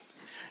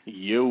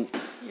Yo.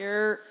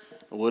 You're...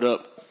 What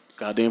up?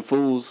 Goddamn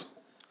fools.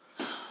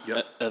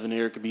 Yep. Evan,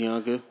 Erica,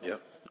 Bianca.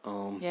 Yep.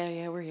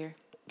 Yeah, we're here.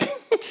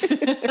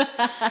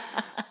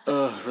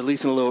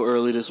 Releasing a little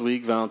early this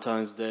week,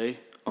 Valentine's Day.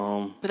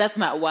 But that's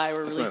not why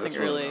we're releasing That's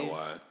early. really not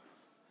why.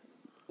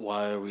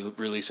 Why are we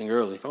releasing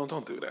early?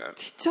 Don't do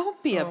that.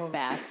 Don't be a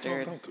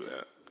bastard. Don't do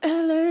that.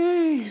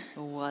 LA.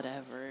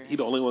 Whatever. He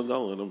the only one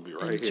going. I'm gonna be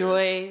right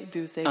Enjoy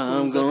Douce I'm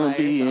Palooza gonna by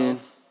be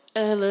yourself.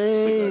 in LA.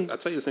 here. I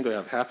tell you, this thing gonna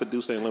have half a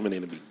Douce and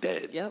lemonade and be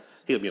dead. Yep.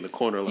 He'll be in the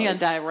corner He like, gonna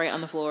die right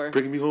on the floor.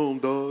 bring me home,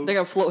 dog. They're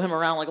gonna float him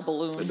around like a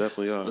balloon. They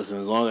definitely are. Listen,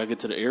 as long as I get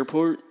to the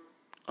airport,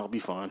 I'll be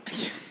fine.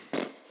 It's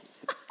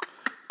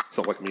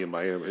not like me in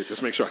Miami.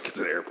 Just make sure I get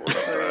to the airport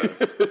on time.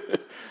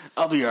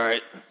 I'll be all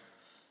right.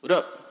 What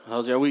up?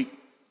 How's your week?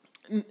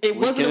 It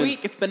wasn't a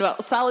week. It's been about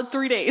a solid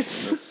 3 days.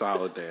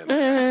 Solid,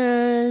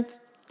 Dan.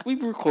 We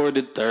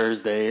recorded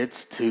Thursday.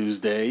 It's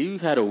Tuesday. You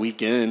had a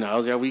weekend.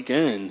 How's your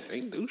weekend?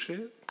 Ain't do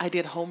shit. I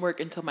did homework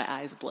until my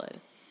eyes bled.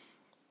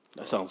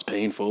 That sounds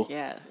painful.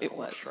 Yeah, it Oh,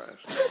 was. trash.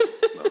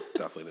 No,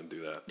 definitely didn't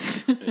do that.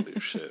 Didn't do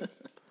shit.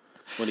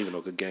 Wasn't even no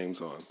good games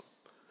on.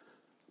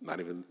 Not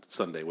even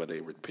Sunday where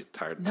they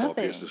retired Paul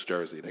Nothing. Pierce's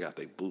jersey. They got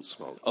their boots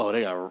smoked. Oh,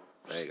 they got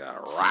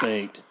rocked.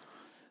 spanked.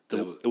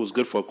 It was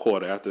good for a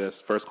quarter. After that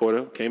first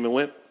quarter came and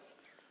went,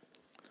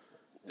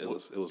 it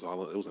was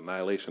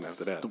annihilation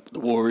after that. The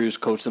Warriors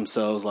coached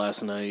themselves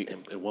last night.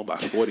 And won by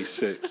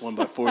 46. Won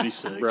by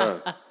 46.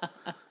 Bruh.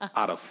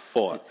 I'd have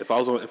fought. If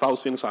I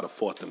was Phoenix, I'd have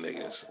fought them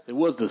niggas. It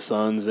was the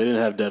Suns. They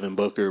didn't have Devin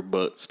Booker,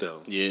 but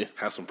Still. yeah.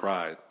 Have some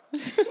pride.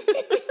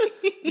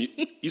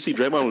 you see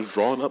Draymond was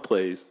drawing up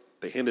plays.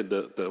 They handed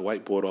the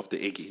whiteboard off to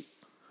Iggy.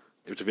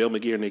 If JaVale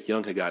McGee or Nick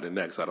Young had got it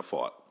next, I'd have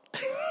fought.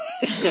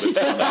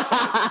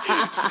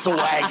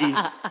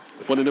 Swaggy.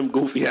 If one of them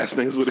goofy ass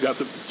niggas would have got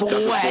the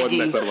board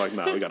next, I'd have like,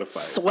 nah, we gotta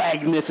fight.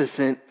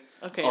 Swagnificent.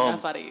 Okay,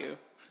 enough out of you.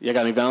 You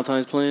got any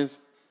Valentine's plans?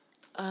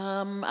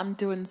 I'm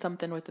doing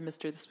something with the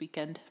mister this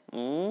weekend.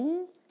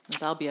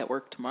 'Cause I'll be at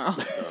work tomorrow.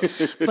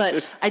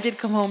 But I did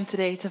come home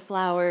today to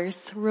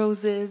flowers,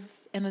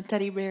 roses, and a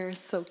teddy bear is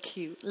so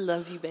cute.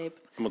 Love you, babe.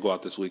 I'm gonna go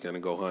out this weekend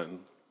and go hunting.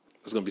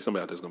 There's gonna be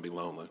somebody out there that's gonna be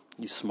lonely.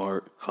 You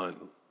smart.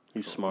 Hunting.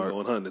 You smart. I'm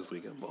going hunting this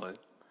weekend, boy.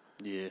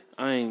 Yeah.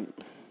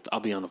 I'll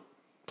be on a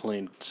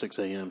plane 6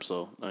 a.m.,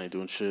 so I ain't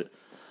doing shit.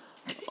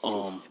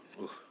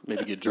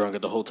 Maybe get drunk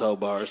at the hotel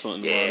bar or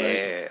something.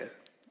 Yeah.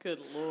 Good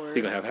Lord.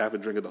 He gonna have half a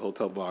drink at the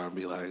hotel bar and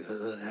be like,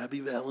 "Happy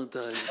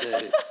Valentine's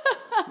Day."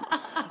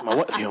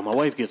 My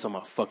wife gets on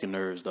my fucking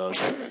nerves, dog.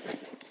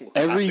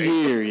 Every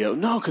year, yo.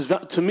 No, because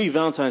to me,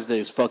 Valentine's Day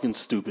is fucking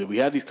stupid. We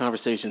have these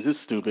conversations. It's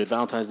stupid.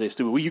 Valentine's Day is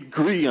stupid. We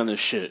agree on this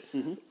shit.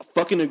 I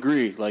fucking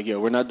agree. Like, yo,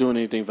 we're not doing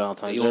anything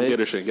Valentine's You Day. don't get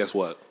her shit. Guess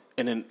what?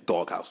 And then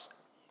Doghouse.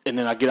 And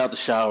then I get out the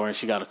shower and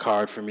she got a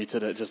card for me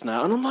today just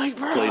now. And I'm like,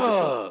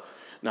 bro.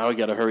 Now I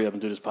got to hurry up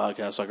and do this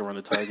podcast so I can run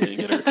to Target and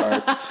get her a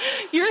card.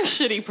 You're a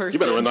shitty person. You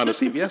better run down to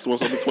CVS. The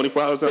one's only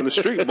 24 hours down the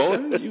street, boy.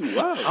 You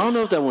wow. I don't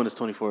know if that one is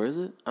 24, is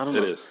it? I don't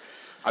know. It is.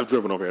 I've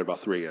driven over here at about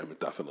 3 a.m. It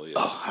definitely is.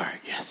 Oh, all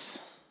right, yes.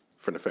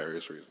 For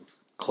nefarious reasons.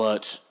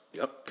 Clutch.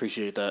 Yep.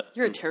 Appreciate that.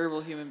 You're a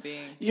terrible human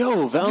being.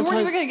 Yo, Valentine's... You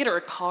weren't even going to get her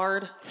a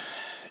card?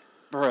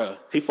 Bruh.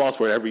 He falls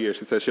for it every year.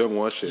 She says she don't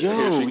want shit.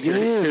 Yo,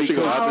 here she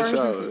goes out Flowers the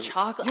and shower. some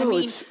chocolate. Yo, I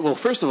mean, well,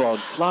 first of all,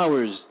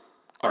 flowers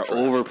are trash.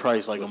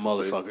 overpriced like Listen, a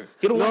motherfucker.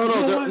 you don't want- you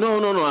don't want-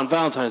 No. On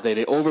Valentine's Day,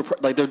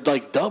 they're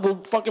like double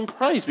fucking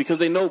price because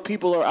they know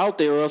people are out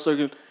there or else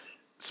they're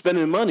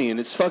spending money, and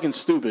it's fucking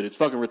stupid. It's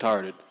fucking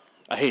retarded.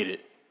 I hate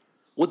it.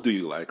 What do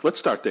you like? Let's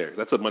start there.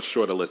 That's a much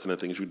shorter list of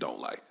things you don't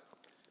like.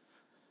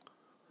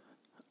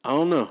 I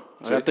don't know.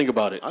 I gotta think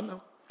about it. I know.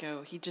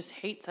 go. He just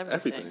hates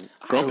everything. Everything.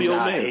 Grumpy old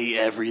I man. hate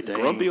everything.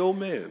 Grumpy old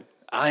man.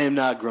 I am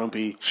not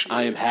grumpy. Shit.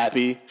 I am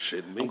happy.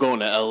 Shit, me. I'm going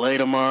to LA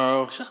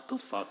tomorrow. Shut the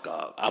fuck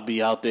up. I'll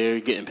be out there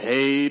getting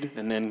paid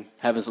and then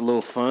having some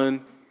little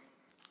fun.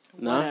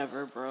 Nah?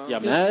 Whatever, bro. Y'all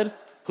mad?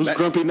 Who's Mad.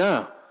 grumpy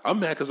now? I'm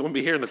mad because I'm going to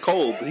be here in the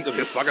cold. He gonna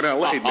get fucking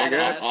LA,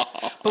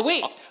 nigga. But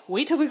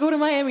wait till we go to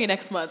Miami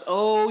next month.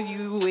 Oh,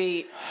 you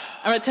wait.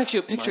 I'm going to text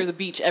you a picture of the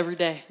beach every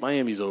day.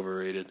 Miami's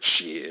overrated.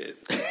 Shit.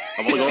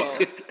 I'm gonna go.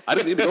 I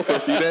just need to go for a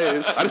few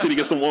days. I just need to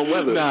get some warm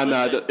weather. Nah.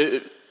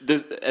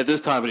 At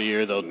this time of the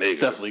year, though, Nigga.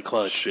 definitely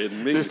clutch.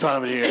 Shitting me. This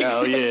time of the year,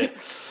 hell yeah.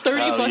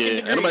 30 Hell fucking yeah.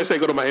 degrees. Anybody say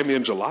go to Miami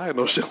in July or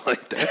no shit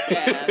like that?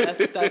 Yeah,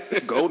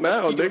 that's Go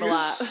now, you doing nigga. a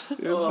lot.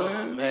 You know what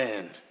I'm saying?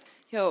 Man.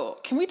 Yo,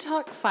 can we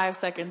talk 5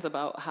 seconds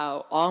about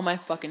how all my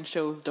fucking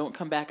shows don't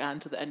come back on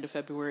to the end of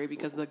February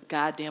because of the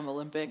goddamn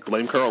Olympics?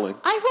 Blame curling.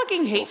 I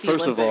fucking hate the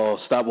First Olympics. of all,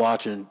 stop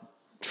watching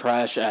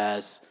trash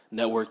ass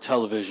network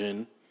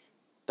television.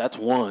 That's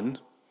one.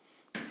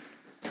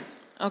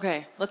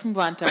 Okay, let's move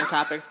on to our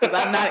topics because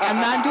I'm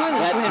not doing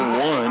this with him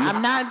That's today. one.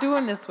 I'm not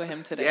doing this with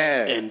him today.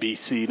 Yeah.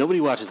 NBC.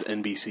 Nobody watches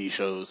NBC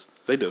shows.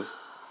 They do.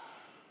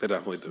 They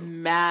definitely do.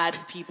 Mad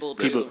people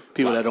do.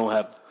 People that don't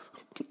have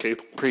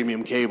Cable.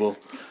 premium cable.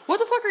 What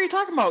the fuck are you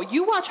talking about?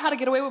 You watch How to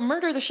Get Away with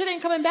Murder. The shit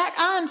ain't coming back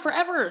on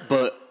forever.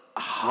 But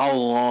how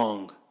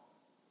long?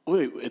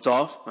 Wait, it's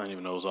off? I didn't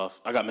even know it was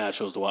off. I got mad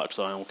shows to watch,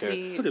 so I don't care.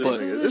 See, Look at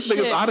this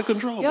nigga's out of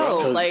control,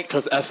 bro.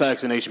 Because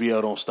FX and HBO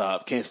don't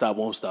stop. Can't stop,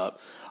 won't stop.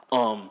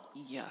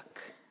 Yuck.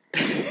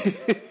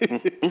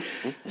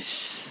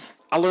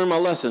 I learned my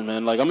lesson,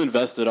 man. Like, I'm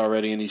invested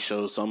already in these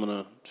shows, so I'm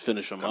going to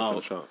finish them out.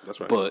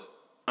 That's right. But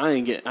I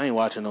ain't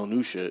watching no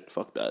new shit.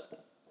 Fuck that.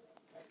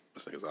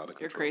 This nigga's out of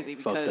control. You're crazy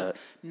because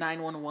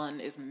 911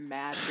 is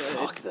mad good.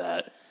 Fuck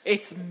that.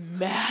 It's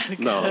mad good.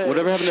 No,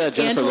 whatever happened to that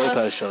Jennifer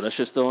Lopez show? That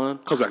shit still on?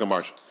 Comes back in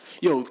March.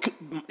 Yo,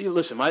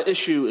 listen, my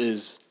issue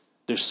is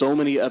there's so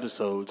many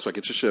episodes. So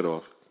get your shit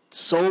off.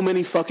 So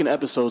many fucking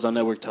episodes on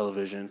network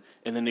television,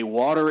 and then they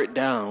water it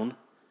down.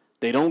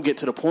 They don't get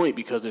to the point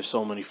because there's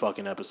so many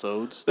fucking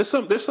episodes. There's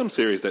some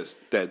series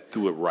that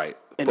do it right,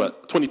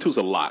 but 22 is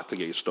a lot to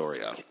get your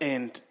story out.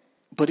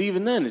 But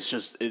even then,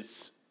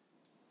 it's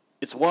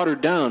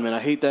watered down, man. I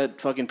hate that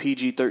fucking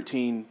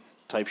PG-13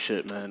 type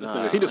shit, man.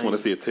 He just want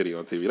to see a titty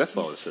on TV. That's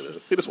all it shit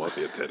is. He just want to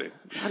see a titty.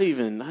 Not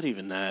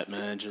even that,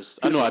 man.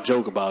 I know I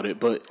joke about it,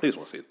 but he just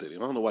want to see a titty. I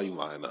don't know why you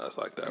lying to us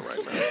like that right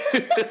now.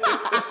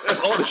 That's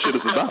all this shit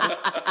is about.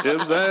 You know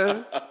what I'm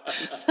saying?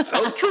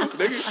 Tell the truth,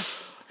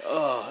 nigga.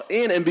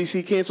 And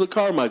NBC canceled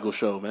Carmichael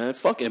show, man.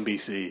 Fuck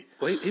NBC.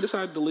 Well, he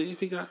decided to leave.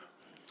 He got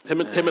him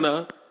and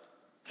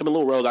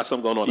Lil Rel got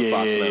something going on at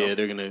Fox now. Yeah,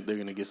 they're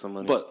gonna get some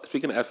money. But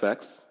speaking of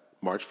FX,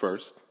 March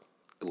 1st,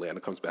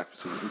 Atlanta comes back for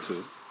season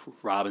 2.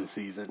 Robin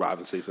season.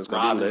 It's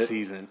gonna be lit.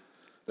 Season.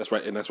 That's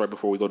right, and that's right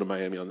before we go to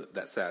Miami on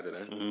that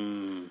Saturday.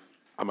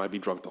 I might be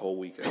drunk the whole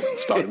weekend,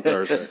 starting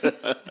Thursday.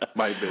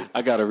 Might be.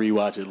 I gotta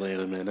rewatch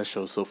Atlanta, man. That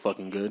show's so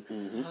fucking good.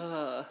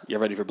 You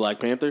ready for Black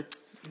Panther?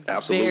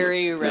 Absolutely.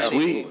 Very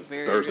ready.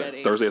 Very Thursday.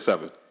 ready. Thursday at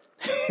 7.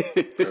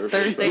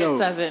 Thursday at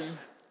 7.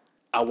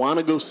 I want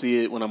to go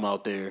see it when I'm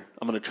out there.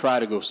 I'm gonna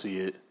try to go see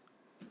it.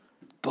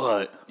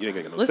 But you ain't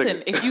gonna get no listen,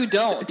 ticket. if you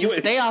don't, just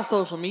stay off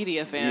social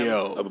media, fam.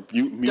 Yo,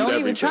 don't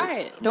even try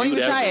it. Don't even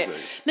try it.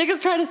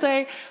 Niggas try to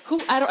say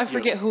I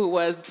forget who it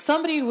was.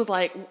 Somebody who was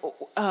like,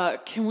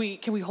 can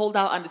we hold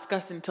out on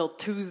discussing until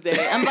Tuesday?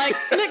 I'm like,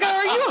 nigga,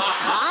 are you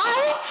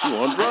high? You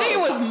on drugs? I think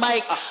it was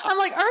Mike. I'm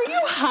like, are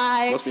you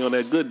high? Must be on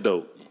that good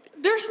dope.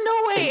 There's no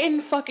way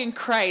in fucking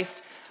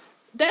Christ.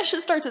 That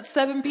shit starts at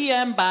 7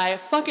 p.m. By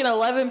fucking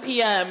 11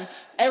 p.m.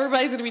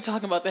 Everybody's going to be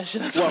talking about that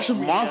shit on social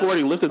media. Marv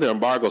already lifted their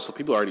embargo, so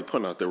people are already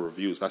putting out their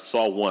reviews. I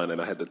saw one,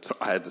 and I had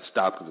to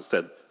stop because it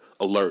said,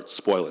 alert,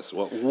 spoilers.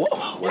 Well,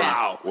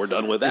 wow. We're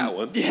done with that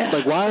one. Yeah.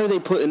 Like, why are they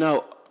putting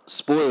out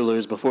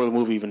spoilers before the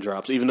movie even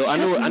drops? Even though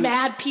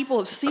mad people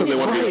have seen it because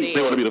already.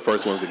 They want to be the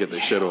first ones to get their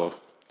shit off.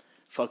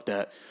 Fuck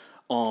that.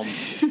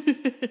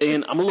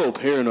 And I'm a little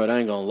paranoid, I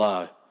ain't going to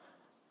lie.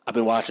 I've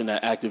been watching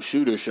that active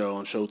shooter show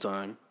on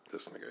Showtime.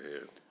 This nigga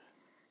here.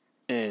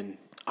 And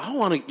I don't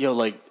want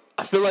to,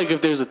 I feel like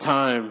if there's a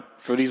time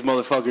for these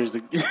motherfuckers to...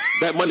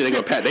 that money,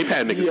 they pad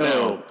niggas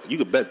now. You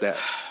can bet that.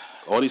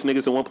 All these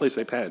niggas in one place,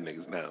 they pad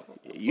niggas now.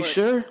 You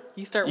sure?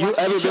 You start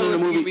watching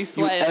shows, you be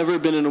sweating. You ever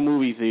been in a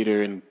movie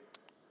theater and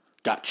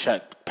got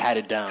checked,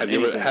 patted down? Have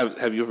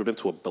you ever been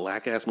to a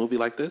black-ass movie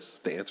like this?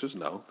 The answer is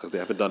no, because they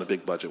haven't done a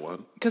big-budget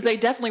one. Because they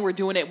definitely were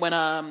doing it when,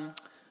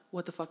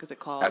 what the fuck is it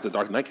called? After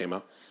Dark Knight came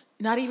out.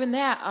 Not even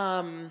that.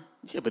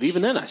 Yeah, but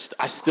even then,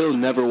 I still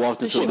never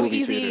walked into a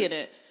movie theater.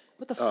 In it.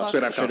 What the fuck?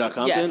 Straight Outta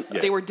Compton? Yes,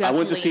 they were definitely... I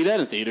went to see that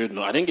in theater.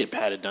 No, I didn't get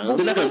patted down. Well,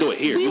 they're not going to do it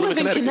here. We live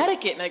in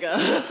Connecticut, nigga.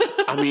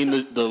 I mean,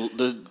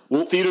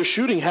 the theater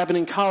shooting happened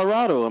in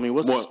Colorado. I mean,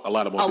 a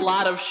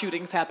lot of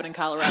shootings happen in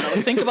Colorado.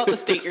 Think about the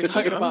state you're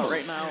talking about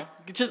right now.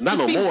 Just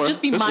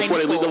be this mindful. Before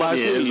they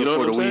legalized weed, you know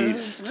what I'm saying?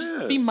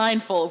 Just be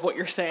mindful of what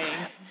you're saying.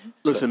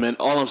 Listen, man,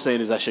 all I'm saying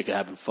is that shit could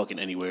happen fucking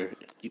anywhere.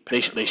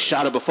 They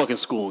shot up a fucking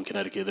school in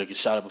Connecticut. They could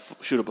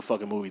shoot up a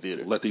fucking movie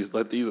theater. Let these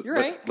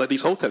right. let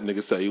these Hotep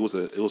niggas say it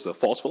was a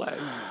false flag.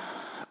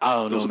 I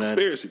don't know, man. It was a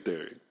conspiracy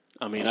theory.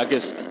 I mean, I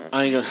guess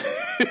I ain't gonna.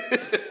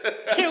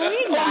 Can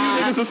we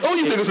not? All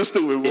you niggas are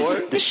stupid,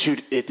 boy.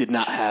 It did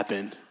not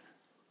happen.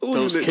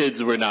 Those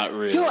kids were not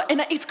real. Yo,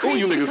 and it's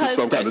crazy because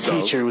that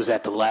teacher was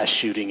at the last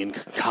shooting in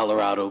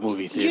Colorado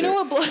movie theater.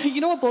 You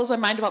know what blows my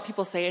mind about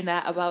people saying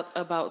that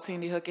about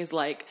Sandy Hook is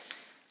like,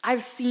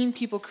 I've seen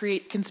people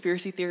create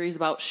conspiracy theories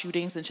about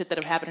shootings and shit that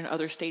have happened in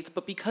other states,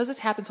 but because this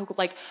happened so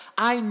like,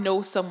 I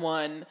know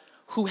someone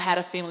who had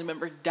a family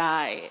member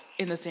die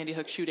in the Sandy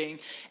Hook shooting,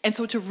 and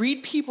so to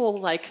read people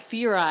like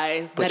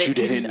theorize but that you it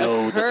didn't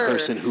know occur, the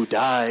person who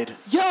died.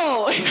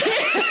 Yo,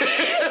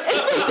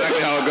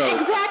 exactly how it goes.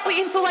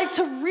 Exactly, and so like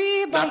to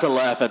read, like, not to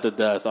laugh at the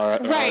death, all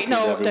right? Right?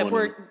 No, that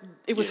word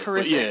it was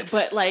horrific,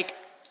 but like.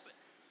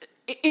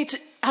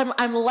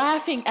 I'm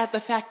laughing at the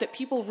fact that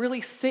people really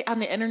sit on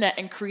the internet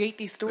and create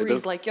these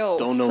stories like, yo,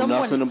 don't know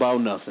nothing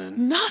about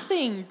nothing.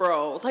 Nothing,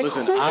 bro. Like,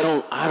 listen,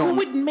 who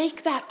would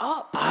make that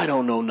up? I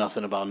don't know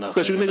nothing about nothing.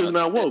 Because you niggas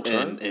not woke,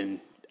 son.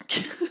 And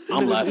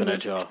I'm laughing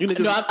at y'all.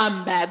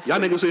 I'm mad. Y'all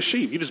niggas are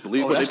sheep. You just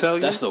believe what they tell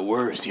you. That's the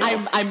worst, y'all.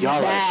 I'm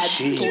y'all mad are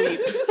sheep. Sleep.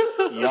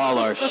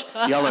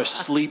 Y'all are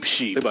sleep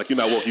sheep. They're like, you're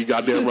not woke. You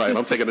goddamn right.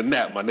 I'm taking a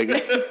nap, my nigga.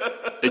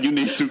 And you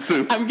need to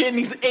too. I'm getting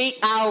these 8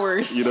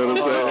 hours. You know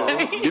what I'm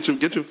saying?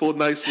 Get your full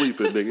night's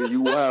sleep in, nigga.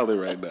 You wilding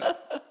right now.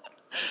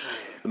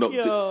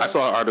 No, I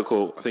saw an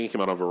article. I think it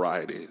came out on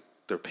Variety.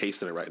 They're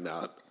pasting it right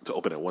now to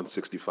open at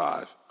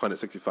 165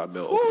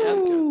 mil.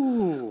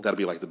 Open. That'll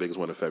be like the biggest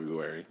one in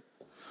February.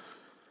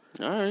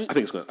 All right. I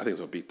think it's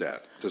gonna beat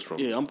that just from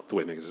the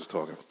way niggas is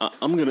talking.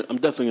 I'm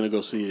definitely gonna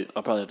go see it.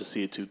 I'll probably have to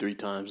see it 2-3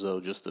 times though,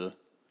 just to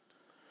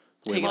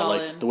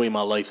the way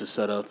my life is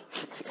set up.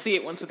 See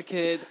it once with the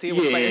kids. See it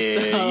once by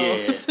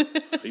yourself.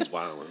 Yeah. He's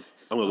wilding.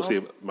 I'm gonna go see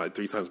it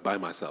 3 times by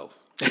myself.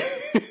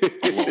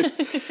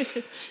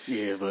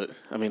 Yeah, but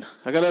I mean,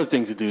 I got other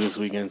things to do this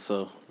weekend,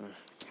 so.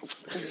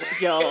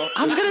 Yo,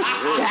 I'm gonna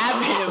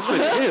stab him.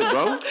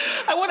 Bro.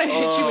 I want to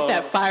hit you with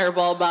that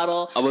fireball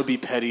bottle. I'm gonna be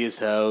petty as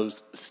hell.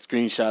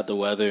 Screenshot the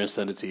weather and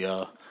send it to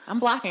y'all. I'm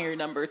blocking your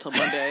number till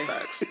Monday.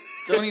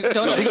 He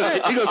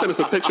gonna send us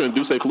a picture in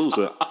Duce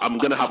Palooza. I'm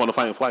gonna hop on a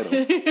fighting flight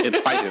and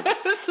fight him.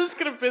 It's just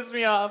gonna piss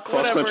me off.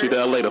 Cross country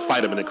to LA to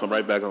fight him and then come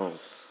right back home.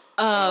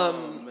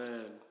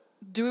 Man.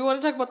 Do we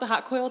want to talk about the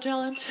hot coil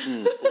challenge?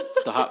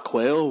 The hot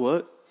quail?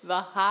 What? The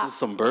hot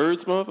Some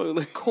birds,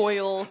 motherfucker.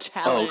 coil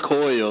challenge. Oh,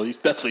 coil. You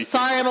definitely.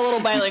 Sorry, I'm a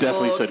little bilingual. You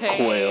definitely said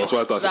quail. That's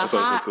what I thought. The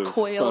hot too.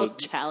 coil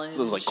challenge.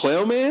 So it was like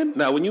quail man.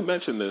 Now, when you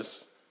mentioned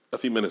this a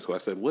few minutes ago, I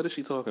said, "What is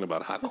she talking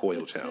about? Hot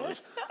coil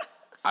challenge?"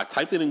 I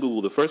typed it in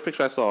Google. The first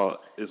picture I saw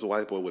is a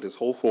white boy with his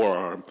whole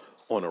forearm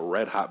on a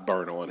red hot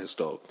burner on his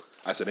stove.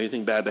 I said,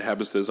 anything bad that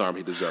happens to his arm,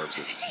 he deserves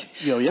it.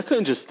 Yo, y'all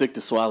couldn't just stick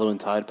to swallowing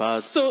Tide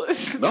Pods. So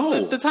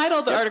no. the title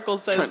of the article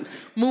says,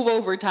 "Move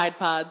over, Tide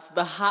Pods.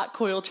 The hot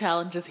coil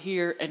challenge is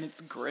here, and it's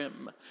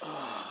grim."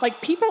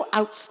 Like, people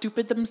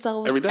out-stupid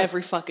themselves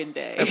every fucking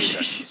day.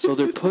 So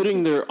they're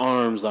putting their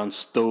arms on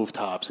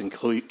stovetops, in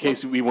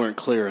case we weren't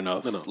clear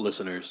enough,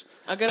 listeners.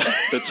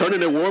 They're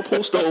turning their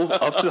Whirlpool stove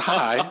up to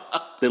high.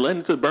 They let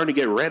it to burn to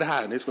get red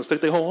hot, and they're just going to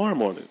stick their whole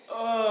arm on it.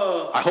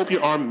 I hope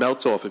your arm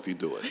melts off if you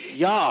do it.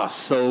 Y'all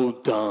so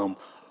dumb.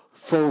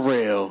 For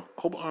real.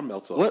 I hope arm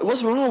melts off.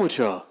 What's wrong with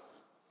y'all?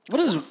 What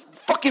is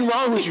fucking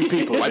wrong with you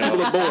people? White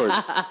people are bored.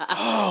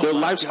 Their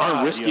lives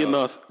aren't risky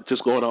enough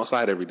just going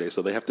outside every day,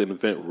 so they have to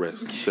invent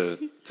risks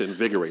to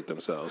invigorate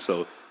themselves.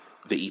 So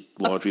they eat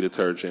laundry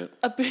detergent.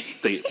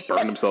 They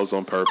burn themselves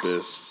on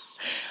purpose.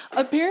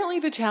 Apparently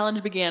the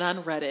challenge began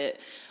on Reddit.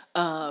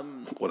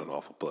 What an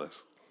awful place.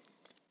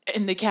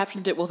 And they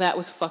captioned it, "Well, that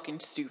was fucking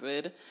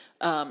stupid."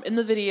 In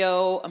the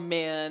video, a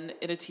man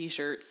in a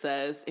t-shirt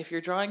says, "If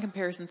you're drawing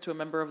comparisons to a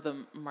member of the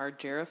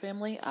Margera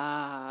family,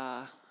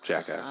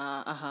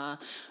 jackass.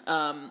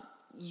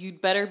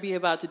 You'd better be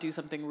about to do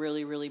something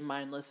really, really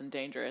mindless and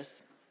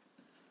dangerous."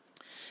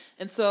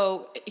 And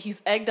so he's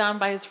egged on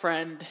by his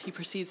friend. He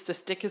proceeds to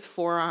stick his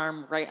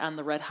forearm right on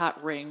the red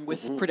hot ring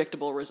with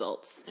predictable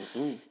results.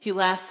 He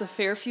lasts a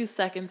fair few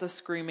seconds of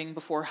screaming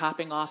before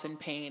hopping off in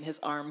pain, his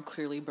arm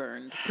clearly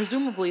burned.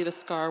 Presumably the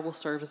scar will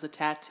serve as a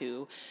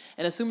tattoo.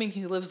 And assuming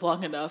he lives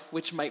long enough,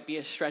 which might be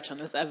a stretch on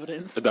this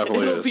evidence,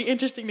 it'll be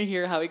interesting to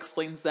hear how he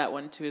explains that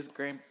one to his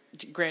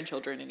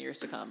grandchildren in years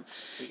to come.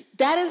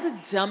 That is the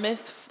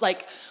dumbest.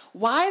 Like,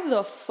 why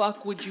the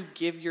fuck would you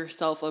give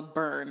yourself a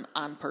burn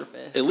on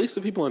purpose? At least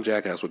the people on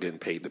Jackass were getting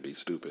paid to be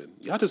stupid.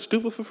 Y'all just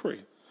stupid for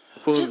free.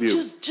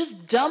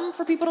 Just dumb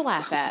for people to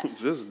laugh at.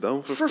 Just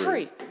dumb for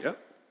free. Yep.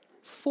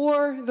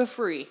 For the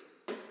free.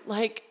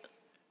 Like,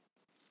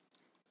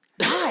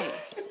 why?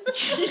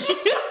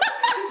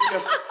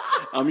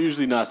 I'm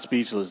usually not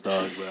speechless,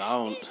 dog, but I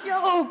don't.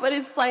 Yo, but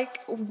it's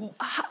like,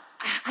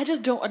 I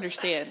just don't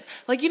understand.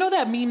 Like, you know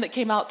that meme that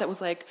came out that was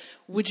like,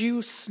 would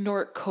you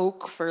snort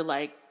coke for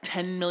like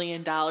 $10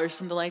 million,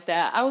 something like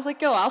that? I was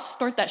like, yo, I'll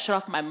snort that shit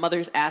off my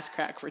mother's ass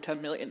crack for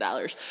 $10 million.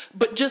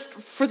 But just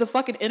for the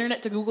fucking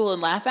internet to Google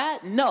and laugh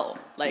at? No.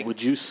 Like,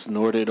 would you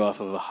snort it off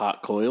of a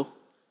hot coil?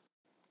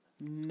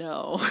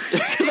 No.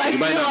 You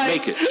might not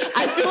make it.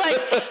 I feel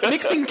like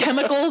mixing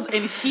chemicals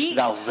and heat.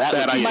 Now that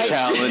would be a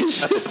challenge.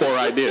 That's a poor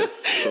idea.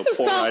 It's a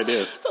poor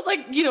idea. So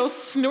like,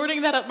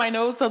 snorting that up my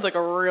nose sounds like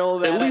a real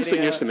bad idea. At least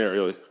in your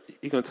scenario,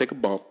 you're going to take a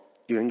bump,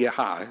 you're going to get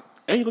high,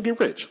 and you're going to get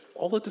rich.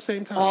 All at the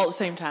same time. All at the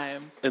same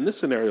time. In this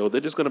scenario, they're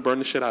just going to burn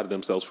the shit out of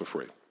themselves for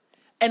free.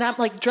 And I'm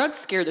like, drugs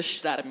scare the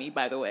shit out of me,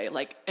 by the way.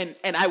 Like, and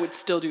I would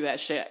still do that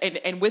shit.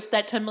 And with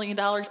that $10 million,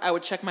 I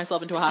would check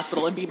myself into a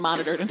hospital and be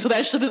monitored until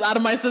that shit is out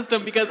of my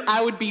system because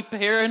I would be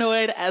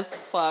paranoid as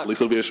fuck. At least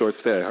it'll be a short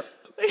stay.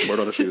 Word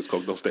on the street is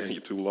coke don't stay in you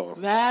too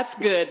long. That's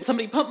good.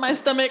 Somebody pump my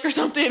stomach or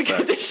something,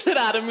 get this shit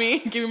out of me.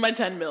 Give me my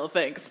 10 mil,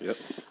 thanks. Yep.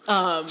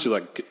 She's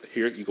like,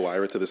 here, you go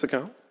wire it to this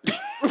account.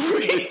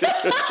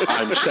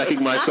 I'm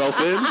checking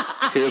myself in.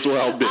 Here's where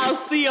I'll be. I'll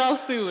see y'all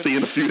soon. See you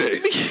in a few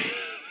days.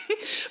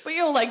 But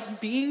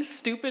like being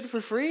stupid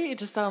for free, it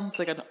just sounds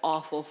like an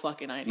awful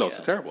fucking idea. No, it's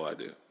a terrible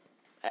idea.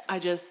 I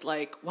just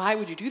like, why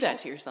would you do that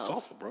to yourself? It's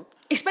awful, bro.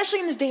 Especially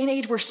in this day and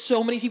age where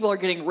so many people are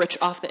getting rich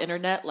off the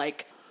internet.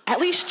 Like, at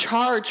least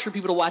charge for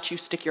people to watch you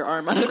stick your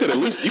arm out. You could at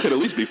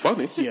least be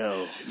funny.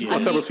 Yo, yeah. I'll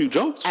tell a few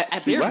jokes.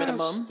 At bare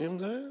minimum. You know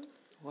what I'm saying?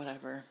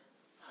 Whatever.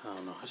 I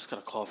don't know. I just got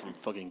a call from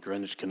fucking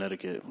Greenwich,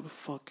 Connecticut. What the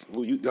fuck?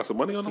 Well, you got some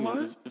money on the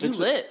line? You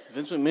lit.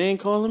 Vince McMahon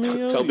calling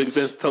me? Tell Big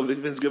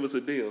Vince give us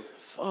a deal.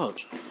 Fuck.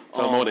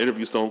 Tell him I want to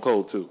interview Stone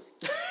Cold, too.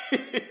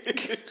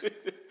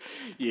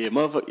 Yeah,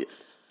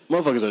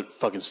 motherfuckers are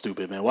fucking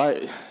stupid, man.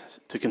 Why?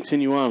 To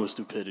continue on with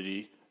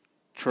stupidity,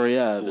 Troy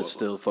Ave is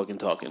still fucking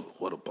talking.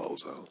 What a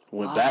bozo.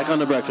 Went back on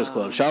the Breakfast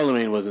Club.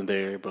 Charlamagne wasn't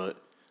there, but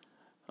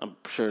I'm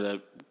sure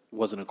that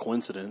wasn't a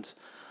coincidence.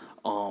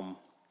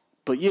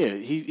 But yeah,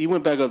 he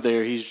went back up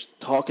there. He's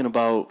talking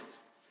about,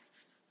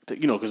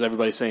 because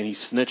everybody's saying he's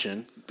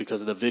snitching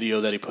because of the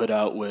video that he put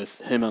out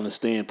with him on the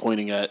stand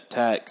pointing at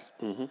tax.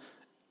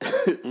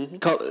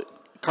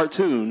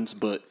 Cartoons,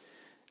 but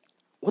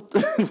what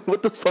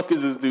the fuck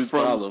is this dude's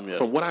problem? Yeah.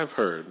 From what I've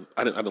heard,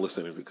 I didn't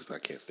listen to it because I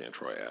can't stand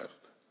Troy Ave.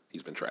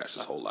 He's been trashed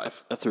his whole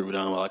life. I threw it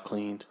down while I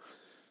cleaned.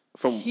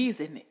 He's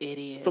an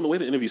idiot. From the way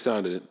the interview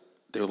sounded,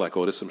 they were like,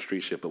 "Oh, this is some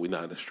street shit, but we're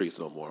not in the streets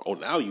no more." Oh,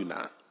 now you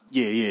not.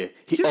 Yeah.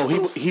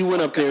 He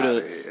went up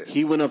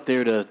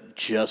there to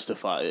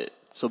justify it.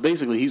 So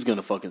basically, he's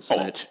gonna fucking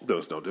snitch.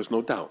 There's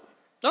no doubt.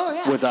 Oh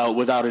yeah.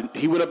 Without it,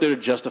 he went up there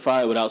to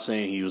justify it without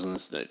saying he was gonna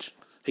snitch.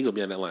 He gonna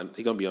be on that line.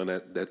 He gonna be on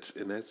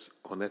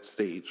that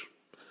stage,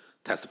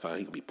 testifying.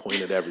 He gonna be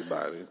pointing at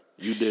everybody.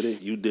 You did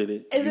it. You did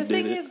it. And the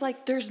thing is,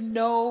 like, there's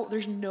no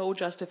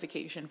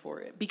justification for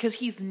it because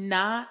he's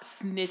not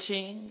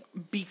snitching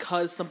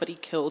because somebody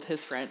killed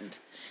his friend.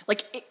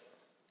 Like,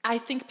 I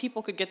think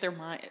people could get their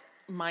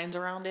minds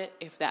around it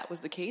if that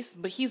was the case,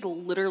 but he's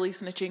literally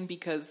snitching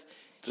because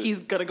he's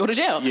gonna go to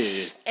jail.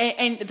 Yeah.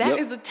 And that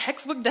is the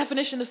textbook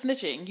definition of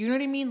snitching. You know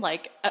what I mean?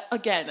 Like,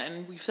 again,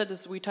 and we've said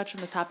this, we touched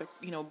on this topic,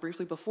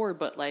 briefly before,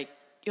 but like,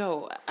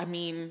 I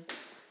mean,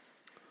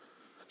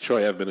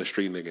 Troy have been a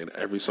street nigga in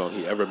every song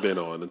he ever been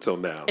on until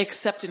now.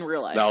 Except in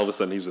real life. Now all of a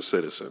sudden he's a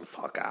citizen.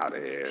 Fuck out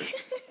of here.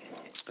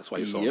 That's why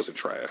your songs are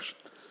trash.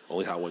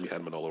 Only How One You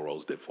Had Manolo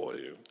Rose did for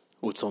you.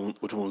 Which one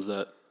was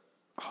that?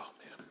 Oh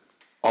man,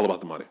 All About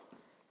the Money.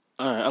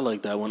 All right, I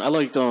like that one. I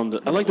like the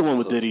one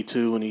with Diddy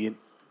too when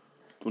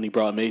he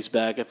brought Mace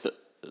back. I felt,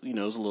 it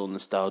was a little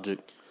nostalgic.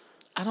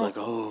 I don't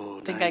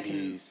think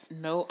 90s.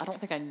 I don't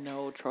think I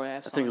know Troy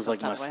Ave. I think it was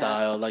like My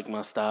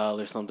Style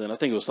or something. I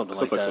think it was something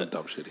like that. Some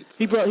dumb shit.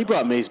 He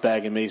brought Mace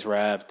back and Mace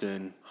rapped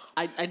and.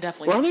 I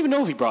definitely. Well, I don't even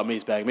know if he brought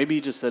Mace back. Maybe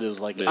he just said it was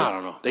like I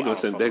don't know. I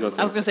was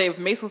gonna say if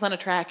Mace was on a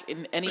track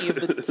in any of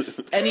the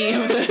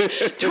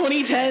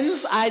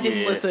 2010s, I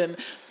didn't listen.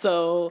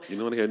 So you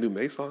know when he had a new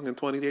Mace song in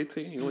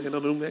 2018? You don't hear no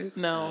new Mace?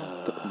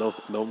 No.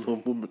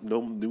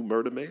 No new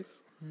Murder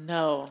Mace?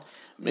 No.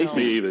 Mace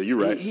me either. You're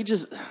right. He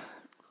just.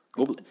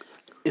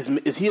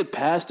 Is he a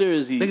pastor?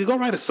 Is he? Nigga, go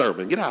write a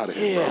sermon. Get out of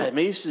here. Yeah, bro.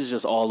 Mace is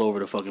just all over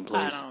the fucking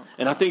place,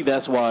 and I think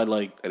that's why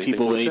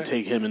people ain't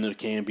take him into the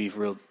can beef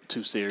real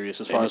too serious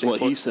as far as what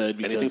he said.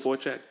 Anything for a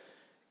check?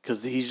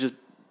 Because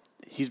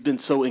he's been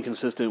so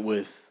inconsistent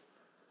with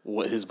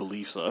what his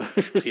beliefs are.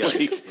 He out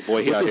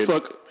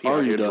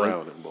here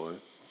drowning, boy.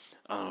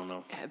 I don't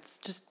know.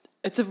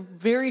 It's a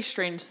very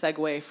strange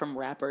segue from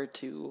rapper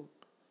to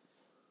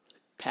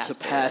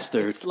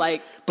pastor. It's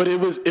like, but it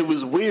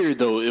was weird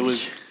though. It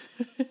was.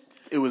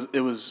 It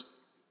was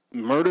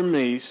Murder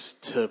Mace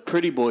to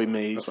Pretty Boy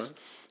Mace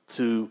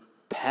to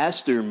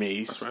Pastor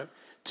Mace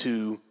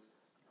to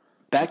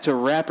back to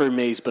Rapper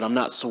Mace, but I'm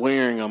not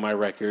swearing on my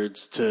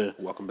records to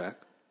Welcome Back.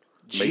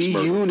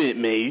 G-Unit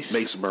Mace.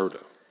 Mace Murder.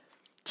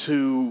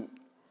 To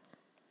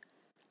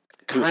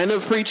kind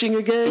of preaching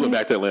again. He went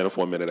back to Atlanta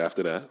for a minute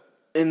after that.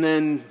 And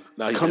then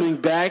coming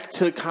back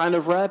to kind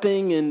of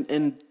rapping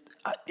and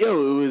it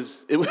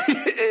was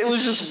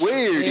just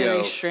weird.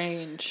 Very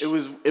strange. It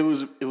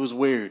was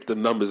weird. The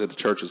numbers at the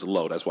church is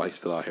low. That's why he's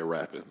still out here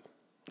rapping.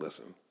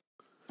 Listen,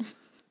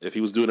 if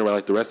he was doing it right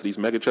like the rest of these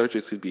mega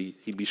churches, he'd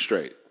be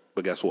straight.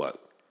 But guess what?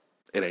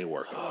 It ain't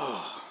working.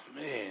 Oh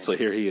man! So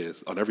here he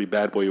is on every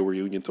Bad Boy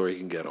reunion tour he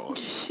can get on.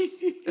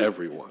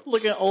 Everyone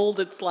looking old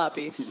and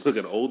sloppy.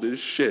 Looking old as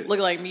shit.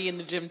 Looking like me in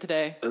the gym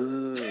today.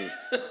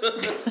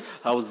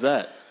 How was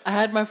that? I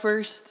had my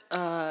first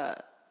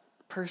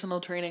personal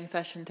training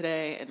session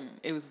today, and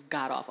it was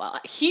god awful.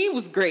 He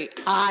was great.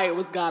 I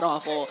was god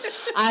awful.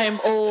 I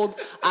am old,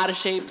 out of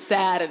shape,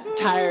 sad, and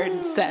tired,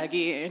 and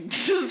saggy, and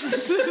just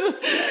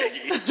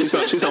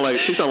she sound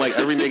like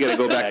every nigga that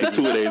go back to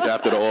 2 days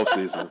after the off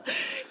season.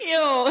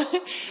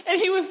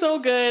 And he was so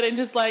good, and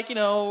just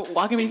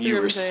walking me through you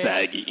were everything.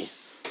 Saggy.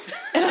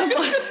 And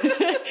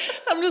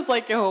I'm just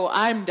like,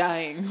 I'm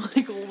dying.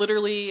 Like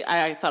literally,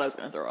 I thought I was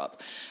gonna throw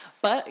up,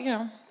 but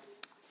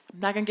I'm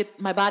not going to get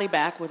my body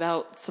back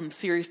without some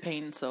serious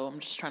pain, so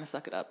I'm just trying to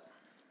suck it up.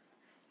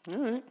 All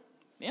right.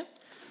 Yeah.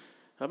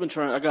 I've been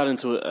trying. I got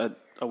into it.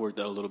 I worked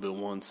out a little bit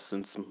once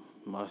since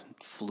my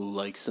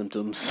flu-like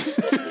symptoms.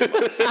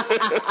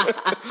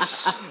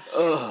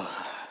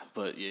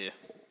 But yeah,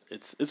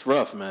 it's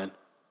rough, man.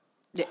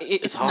 Yeah,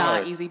 it's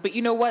not easy. But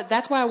you know what?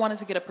 That's why I wanted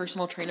to get a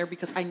personal trainer,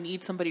 because I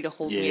need somebody to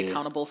hold me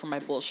accountable for my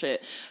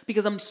bullshit.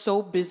 Because I'm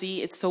so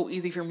busy, it's so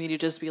easy for me to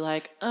just be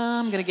like,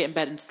 I'm going to get in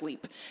bed and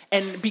sleep.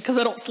 And because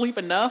I don't sleep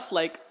enough,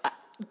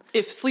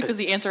 if sleep is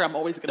the answer, I'm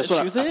always going to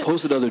choose it. I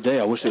posted the other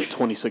day, I wish there were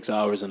 26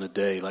 hours in a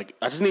day. Like,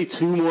 I just need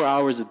 2 more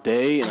hours a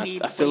day, and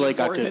I feel like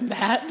I could. Than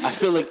that. I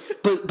feel like,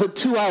 but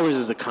 2 hours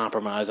is a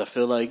compromise. I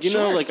feel like,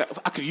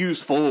 I could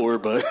use 4,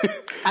 but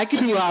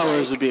 2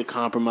 hours would be a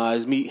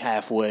compromise. Meet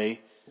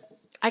halfway.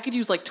 I could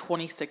use like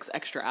 26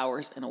 extra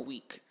hours in a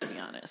week, to be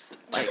honest.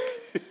 Like,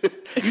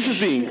 You're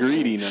just being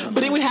greedy now.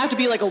 but it would have to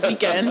be like a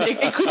weekend.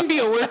 It couldn't be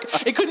a work.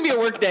 It couldn't be a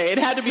work day. It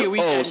had to be a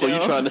weekend. Oh, so yo.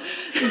 you trying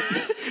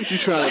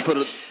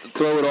to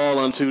throw it all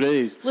on 2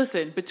 days?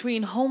 Listen,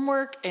 between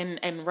homework and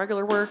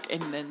regular work,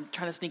 and then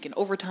trying to sneak in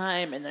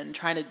overtime, and then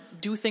trying to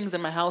do things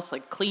in my house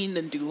like clean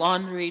and do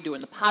laundry,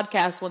 doing the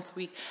podcast once a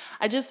week.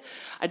 I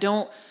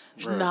don't.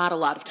 There's not a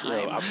lot of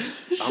time.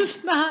 It's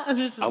just not.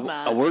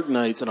 I work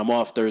nights and I'm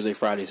off Thursday,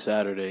 Friday,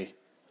 Saturday.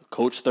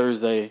 Coach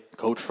Thursday,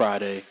 coach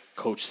Friday,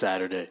 coach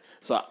Saturday.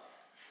 So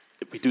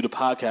we do the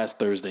podcast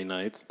Thursday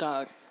nights.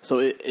 Dog. So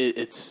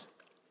it's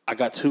I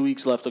got 2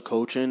 weeks left of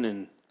coaching,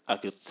 and I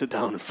could sit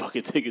down and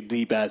fucking take a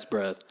deep ass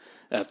breath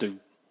after.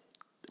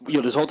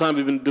 This whole time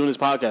we've been doing this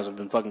podcast, I've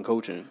been fucking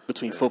coaching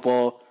between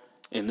football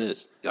and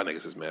this. Y'all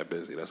niggas is mad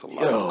busy. That's a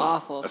lot. That's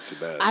awful. That's too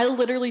bad. I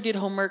literally did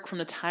homework from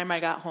the time I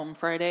got home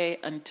Friday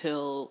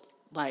until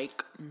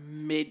like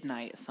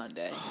midnight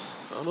Sunday.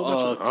 I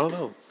don't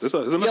know. This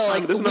is enough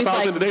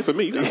hours in the day for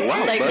me.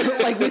 Wow,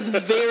 like with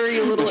very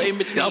little in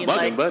between. Y'all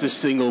bugging, like, Just a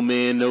single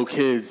man, no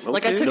kids,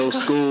 Like I took no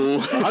school.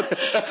 I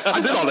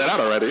did all that out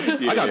already.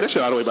 Yeah. I got this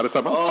shit out of the way by the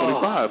time I was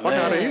 25. Fuck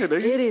out of here, nigga.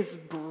 It is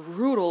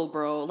brutal,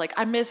 bro. Like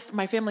I missed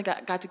my family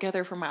got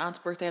together for my aunt's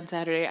birthday on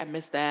Saturday. I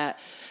missed that.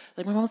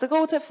 Like my mom was like,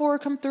 "Oh, it's at 4.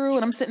 Come through."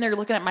 And I'm sitting there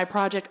looking at my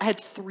project. I had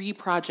 3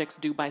 projects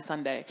due by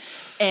Sunday,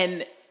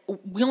 and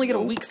we only get a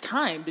week's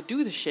time to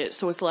do the shit.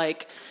 So it's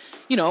like,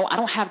 I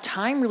don't have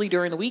time really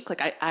during the week.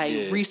 Like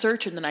I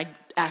research and then I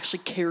actually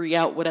carry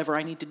out whatever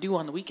I need to do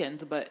on the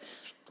weekends. But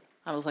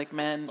I was like,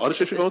 man, all the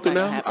shit you're going through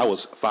now. I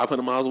was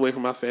 500 miles away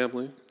from my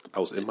family. I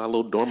was in my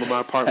little dorm in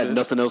my apartment. Had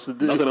nothing else to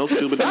do. Nothing else to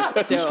do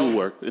but do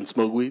schoolwork and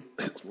smoke weed.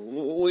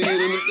 Weed in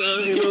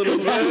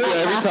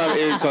Every time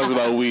Eric talks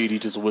about weed, he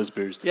just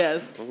whispers.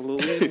 Yes.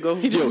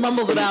 He just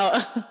mumbles it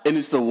out. And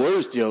it's the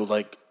worst,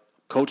 like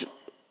coach.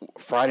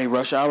 Friday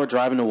rush hour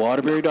driving to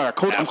Waterbury, dog.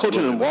 I'm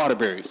coaching in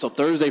Waterbury, so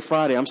Thursday,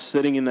 Friday, I'm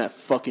sitting in that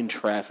fucking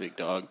traffic,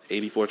 dog.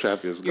 84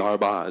 traffic is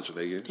garbage,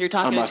 nigga. You're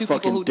talking to 2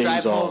 people who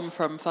drive home off.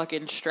 from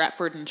fucking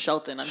Stratford and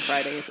Shelton on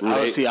Fridays.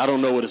 I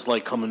don't know what it's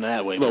like coming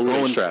that way. No,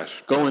 going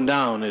trash. Going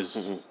down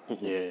is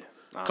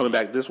Coming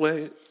back this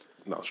way,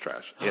 no, it's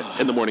trash.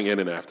 In the morning and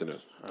in the afternoon.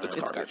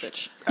 It's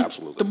garbage.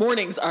 Absolutely. The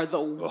mornings are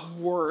the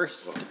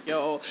worst,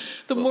 yo.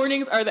 The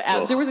mornings are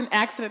there was an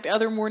accident the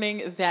other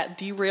morning that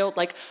derailed.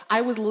 Like,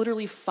 I was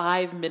literally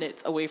 5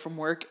 minutes away from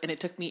work, and it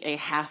took me a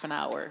half an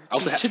hour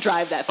to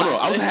drive that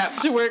 5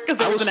 minutes to work because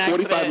there was an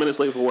accident. 45 minutes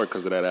late for work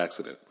because of that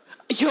accident.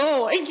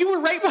 Yo, and you were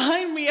right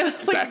behind me, and I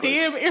was like,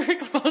 damn,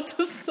 Eric's about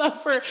to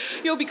suffer.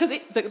 Yo, because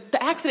the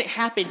accident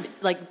happened,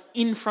 like,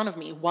 in front of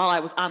me while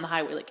I was on the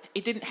highway. Like,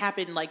 it didn't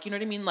happen, like, you know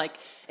what I mean? Like,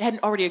 it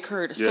hadn't already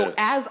occurred. Yeah. So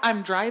as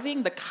I'm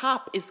driving, the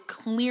cop is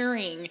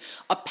clearing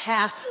a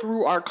path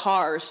through our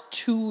cars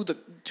to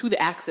the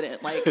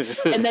accident, like,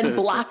 and then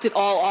blocked it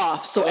all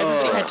off, so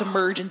everybody had to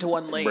merge into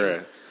one lane.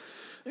 Bruh.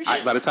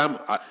 By the time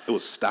it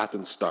was stop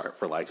and start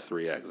for like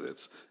 3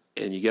 exits.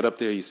 And you get up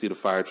there, you see the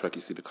fire truck,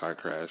 you see the car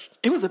crash.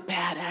 It was a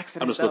bad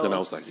accident. I'm just looking, I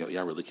was like, yo,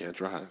 y'all really can't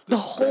drive. The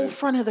whole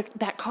front of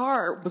that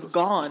car was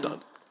gone. It was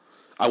done.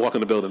 I walk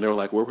in the building, they were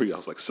like, where were you? I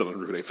was like, sitting on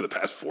Route 8 for the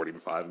past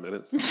 45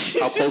 minutes.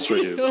 How close were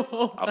you?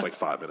 I was like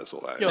 5 minutes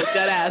away. Yo,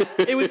 dead ass.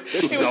 It was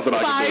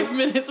 5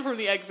 minutes from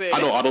the exit. I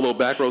know all the little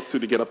back roads too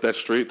to get up that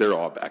street, they're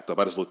all backed up.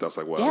 I just looked, I was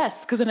like, well.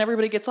 Yes, because then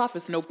everybody gets off.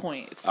 It's no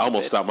point. I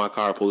almost stopped my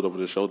car, pulled it over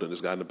the shoulder, and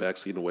just got in the back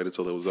seat and waited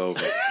till it was over.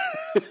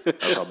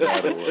 That's how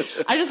bad it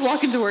was. I just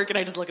walk into work and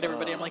I just look at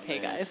everybody. I'm like, hey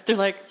guys. They're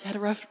like, you had a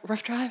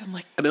rough drive? I'm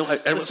like, and they're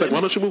like, everyone's like,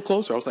 why don't you move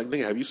closer? I was like,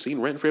 nigga, have you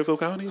seen rent in Fairfield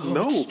County?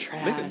 No.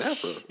 Nigga,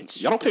 never.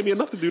 Y'all don't pay me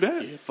enough to do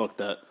that. Yeah, fuck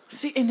that.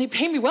 See, and they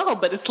pay me well,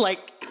 but it's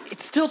like,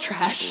 it's still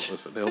trash.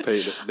 Listen,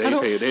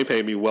 they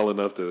pay me well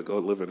enough to go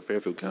live in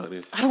Fairfield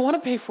County. I don't want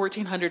to pay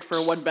 $1,400 for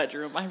a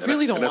 1-bedroom. I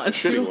really don't want to.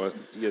 That's a shitty one.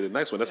 You get a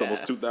nice one. That's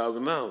almost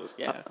 $2,000.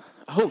 Yeah.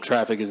 I hope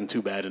traffic isn't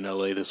too bad in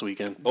LA this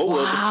weekend. Oh,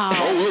 wow.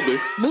 will be.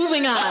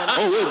 Moving on.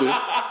 Oh,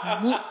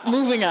 will be.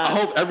 Moving on. I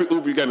hope every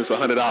Uber you get is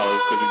 $100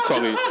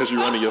 because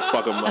you're running your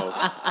fucking mouth.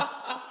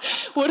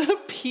 What a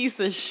piece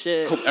of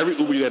shit. Hope every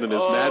Uber you get in is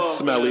mad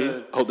smelly.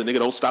 Man. Hope the nigga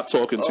don't stop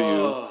talking to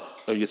you.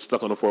 Or you're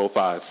stuck on the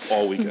 405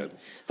 all weekend.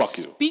 Fuck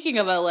you. Speaking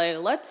of LA,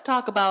 let's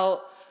talk about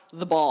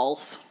the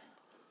balls.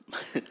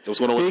 What's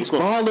going on? Big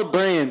baller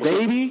brand,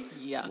 baby.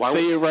 Yeah.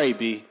 Say it right,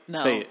 B. No.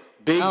 Say it.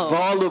 Big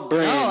baller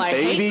brand, I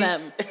baby. hate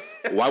them.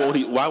 Why won't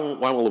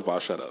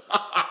LeVar shut up?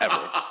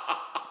 Ever.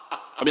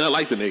 I mean, I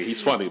like the nigga.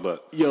 He's funny,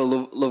 but...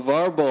 Yo,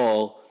 LeVar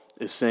Ball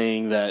is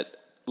saying that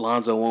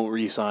Lonzo won't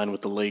re-sign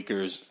with the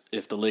Lakers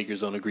if the Lakers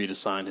don't agree to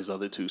sign his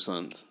other 2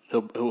 sons.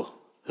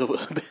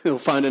 He'll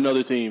find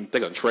another team.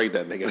 They're going to trade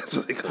that nigga. That's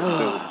what they're going to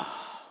do.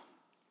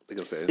 They're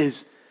going to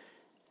say...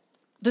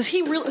 Does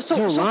he really...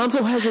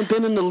 Lonzo hasn't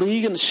been in the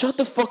league, and shut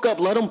the fuck up.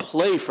 Let him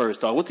play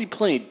first, dog. What's he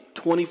playing?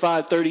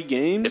 25, 30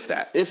 games?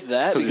 If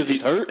that. Because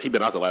he's hurt? He's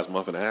been out the last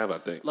month and a half, I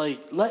think.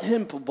 Like, let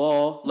him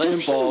ball. Let him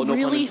ball, no pun intended. Does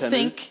he really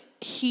think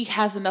he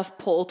has enough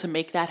pull to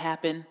make that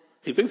happen?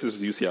 He thinks this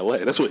is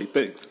UCLA. That's what he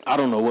thinks. I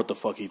don't know what the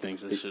fuck he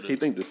thinks this shit is. He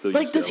thinks this is still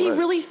Like, UCLA. does he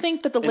really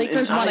think that the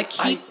Lakers want to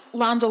keep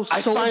Lonzo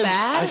so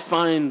bad? I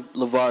find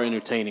LeVar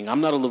entertaining.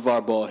 I'm not a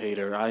LeVar Ball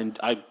hater.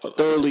 I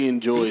thoroughly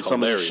enjoy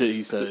some of the shit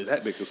he says.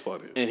 That nigga's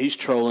funny. And he's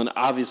trolling.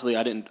 Obviously,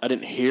 I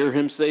didn't hear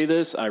him say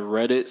this. I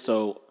read it,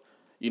 so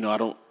I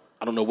don't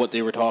know what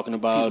they were talking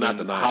about. He's not and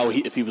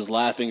denying if he was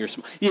laughing or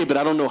yeah, but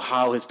I don't know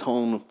how his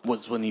tone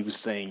was when he was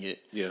saying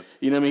it. Yeah,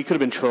 you know what I mean. He could have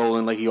been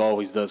trolling like he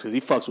always does because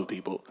he fucks with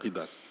people. He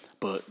does.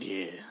 But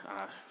yeah.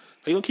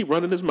 They gonna keep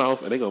running his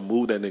mouth, and they gonna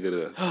move that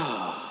nigga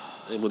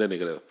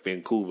to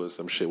Vancouver or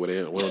some shit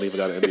where we don't even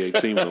got an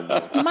NBA team no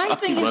more. My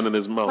thing is running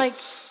his mouth. like,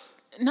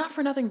 not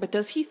for nothing, but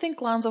does he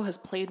think Lonzo has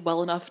played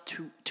well enough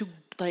to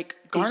like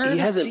garner he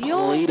this hasn't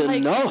deal? played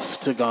enough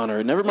to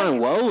garner. Never mind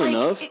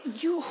enough.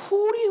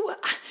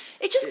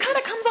 It just kind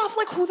of comes off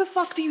like, who the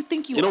fuck do you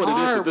think you are, know what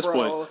it is at this bro?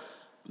 point?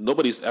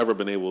 Nobody's ever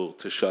been able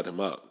to shut him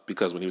up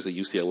because when he was at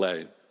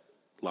UCLA,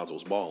 Lonzo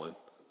was balling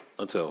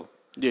until.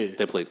 Yeah,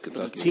 they played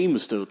Kentucky. The team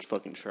was still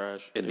fucking trash.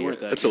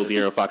 Until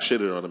De'Aaron Fox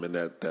shitted on him in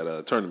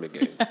that tournament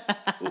game.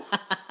 Oof,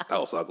 that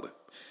was ugly.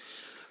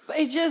 But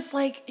it's just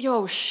like,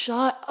 yo,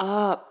 shut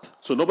up.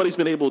 So nobody's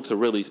been able to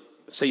really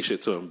say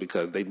shit to him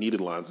because they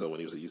needed Lonzo when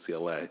he was at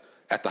UCLA.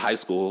 At the high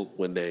school,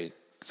 when they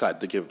decided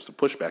to give him some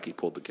pushback, he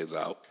pulled the kids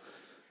out.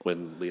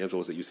 When LeAngelo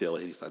was at UCLA,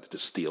 he decided to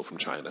just steal from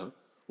China,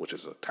 which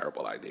is a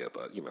terrible idea,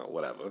 but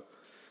whatever.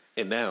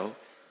 And now,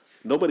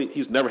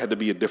 he's never had to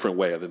be a different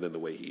way other than the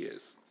way he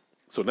is.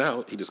 So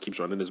now he just keeps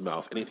running his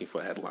mouth, anything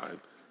for a headline.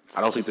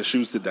 I don't think the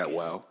shoes did that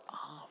well.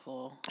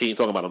 Awful. He ain't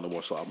talking about them no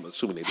more, so I'm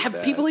assuming they did Have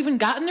that. people even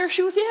gotten their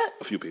shoes yet?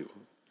 A few people.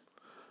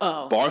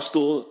 Oh.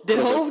 Barstool. Did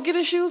Hove get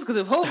his shoes? Because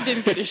if Hove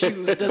didn't get his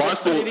shoes, did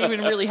it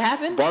even really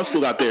happen? Barstool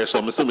got theirs, so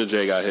I'm assuming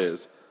Jay got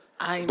his.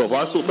 But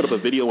Barstool put up a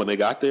video when they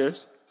got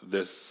theirs.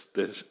 Their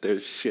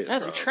shit. Yeah,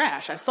 they're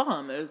trash. I saw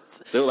them.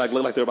 They look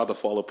like they're about to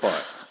fall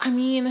apart. I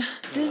mean,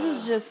 this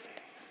is just.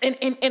 And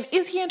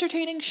is he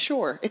entertaining?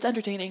 Sure, it's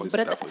entertaining. He's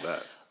but definitely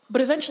that. But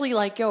eventually,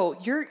 like, yo,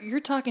 you're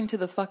talking to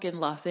the fucking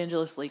Los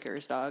Angeles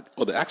Lakers, dog.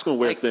 Well, the act's gonna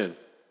wear thin.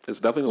 It's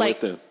definitely gonna wear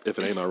thin if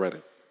it ain't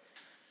already.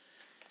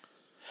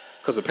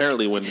 Because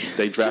apparently, when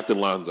they drafted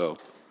Lonzo,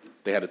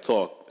 they had to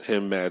talk.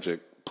 Him,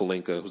 Magic,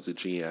 Pelinka, who's the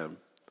GM,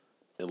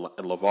 and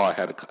LeVar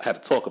had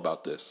to talk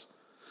about this.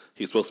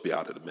 He's supposed to be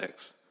out of the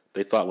mix.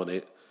 They thought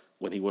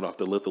when he went off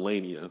to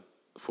Lithuania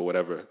for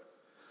whatever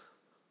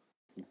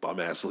bum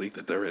ass league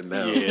that they're in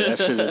now. Yeah, that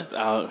shit is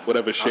out.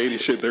 Whatever shady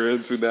shit they're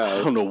into now.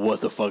 I don't know what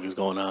the fuck is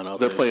going on out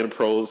there. They're playing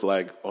pros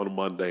like on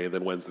Monday, and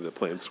then Wednesday they're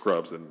playing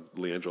scrubs, and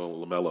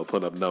LeAngelo and LaMelo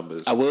putting up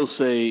numbers. I will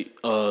say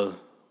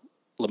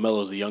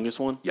LaMelo's the youngest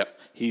one. Yep.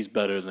 He's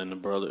better than the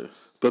brother.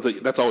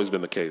 But that's always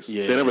been the case.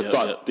 Yeah, they never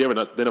thought they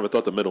never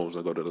thought the middle was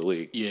gonna go to the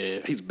league. Yeah.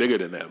 He's bigger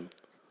than them.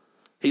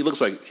 He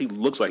looks like he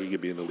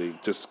could be in the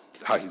league, just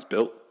how he's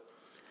built.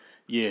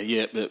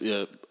 Yeah.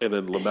 And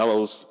then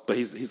LaMelo's, but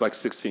he's like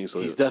 16, so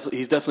he's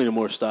definitely the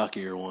more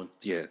stockier one.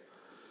 Yeah,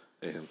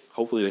 and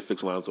hopefully they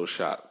fix Lonzo's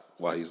shot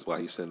while he's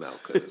sitting out.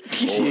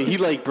 He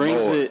like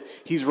brings it.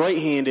 He's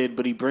right-handed,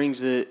 but he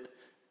brings it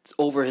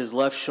over his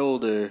left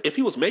shoulder. If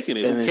he was making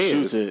it, who cares?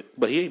 Shoots it.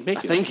 But he ain't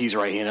making it. I think he's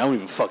right-handed. I don't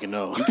even fucking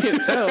know. You can't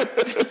tell.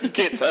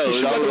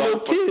 He's like a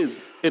little kid,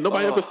 and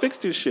nobody ever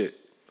fixed his shit.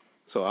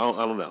 So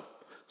I don't know.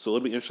 So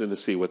it'll be interesting to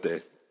see what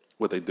they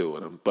do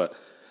with him. But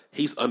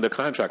he's under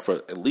contract for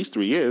at least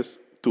 3 years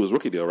through his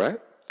rookie deal, right?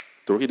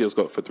 The rookie deal's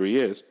got for 3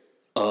 years.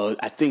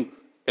 I think.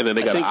 And then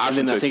they got an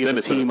option to extend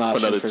it for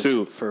another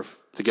two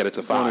to get it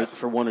to 5.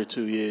 For 1 or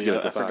 2 years.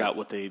 I forgot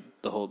what the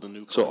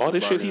new. So all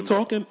this shit he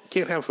talking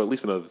can't have for at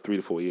least another 3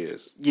 to 4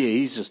 years. Yeah,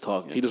 he's just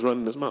talking. He just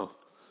running his mouth.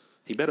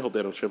 He better hope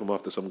they don't ship him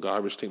off to some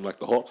garbage team like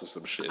the Hawks or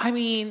some shit. I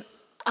mean,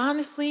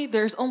 honestly,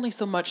 there's only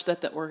so much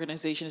that the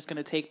organization is going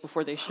to take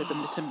before they ship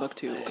him to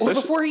Timbuktu, or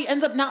before he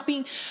ends up not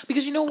being.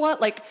 Because you know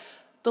what, like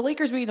the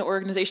Lakers being the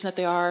organization that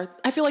they are,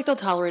 I feel like they'll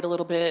tolerate a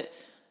little bit.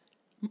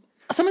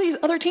 Some of these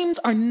other teams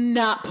are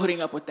not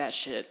putting up with that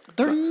shit.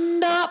 They're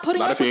not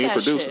putting up with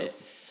that shit.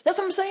 That's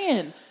what I'm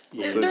saying.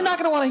 Yeah. They're not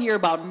going to want to hear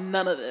about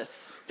none of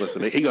this.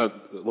 Listen, he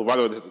got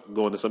LeVar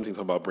going to something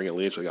talking about bringing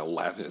Lynch. I got to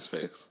laugh in his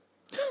face.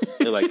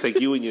 They're like,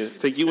 take you and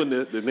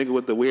the nigga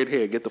with the weird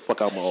hair, get the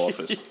fuck out of my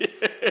office.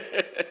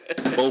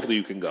 Both of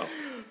you can go.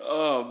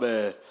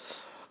 Oh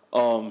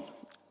man,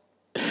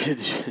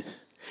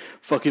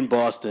 fucking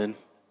Boston,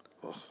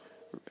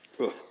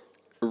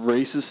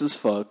 racist as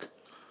fuck.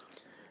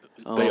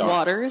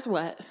 Water is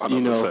wet.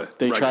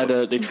 They try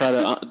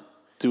to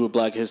do a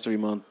Black History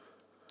Month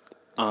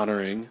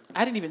honoring.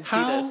 I didn't even see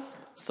this,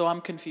 so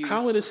I'm confused.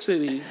 How in a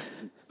city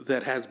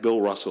that has Bill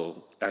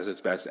Russell as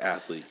its best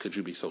athlete could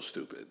you be so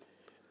stupid?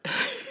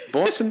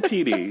 Boston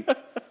PD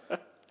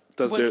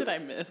does did I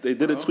miss? They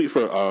did a tweet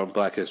for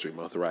Black History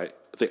Month, right?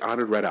 They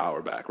honored Red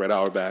Auerbach. Red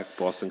Auerbach,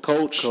 Boston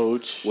coach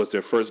was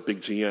their first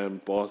big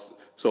GM.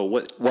 So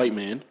what? White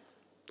man.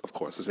 Of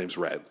course, his name's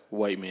Red.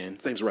 White man.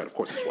 His name's Red. Of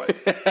course, he's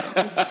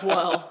white.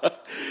 Well,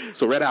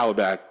 so Red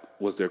Auerbach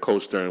was their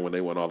coach during when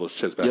they won all those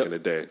chips back in the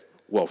day.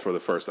 Well, for the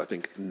first, I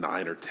think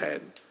 9 or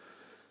 10,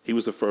 he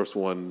was the first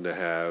one to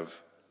have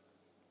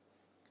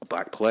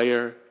black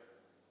player,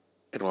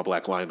 and a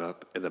black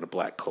lineup, and then a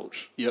black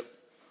coach. Yep.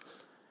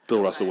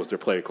 Bill Russell was their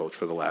player coach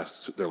for their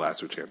last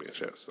 2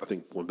 championships. I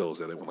think when Bill was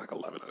there, they won like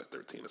 11 out of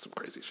 13 or some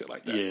crazy shit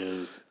like that.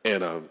 Yes.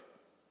 And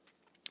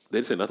they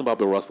didn't say nothing about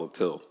Bill Russell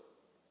until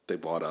they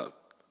brought up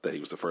that he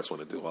was the first one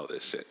to do all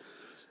this shit.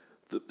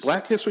 The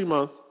Black History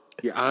Month,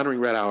 you're honoring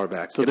Red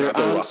Auerbach, so they're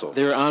Bill Russell.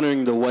 They're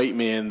honoring the white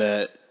man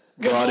that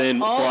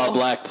brought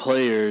black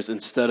players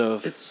instead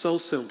of It's so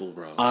simple,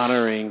 bro.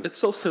 honoring. It's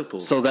so simple.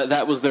 So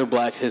that was their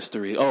black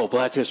history. Oh,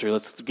 black history.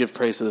 Let's give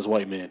praise to this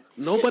white man.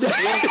 Nobody ever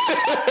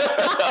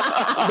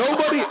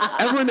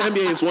in the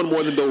NBA has won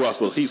more than Bill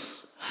Russell.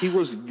 He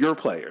was your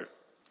player.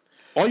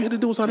 All you had to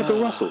do was honor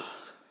Bill Russell.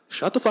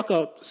 Shut the fuck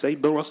up. Say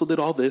Bill Russell did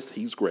all this.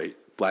 He's great.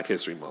 Black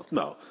History Month.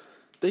 No.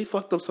 They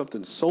fucked up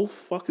something so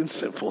fucking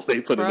simple.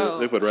 They put Red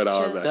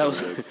Auerbach.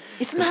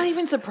 It's not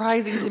even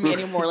surprising to me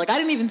anymore. Like, I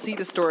didn't even see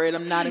the story, and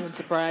I'm not even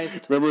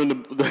surprised. Remember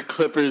when the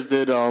Clippers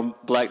did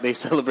they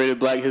celebrated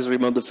Black History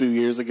Month a few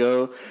years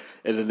ago,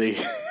 and then they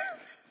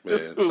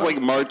it was like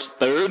March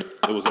 3rd.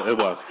 It was,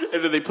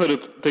 and then they put a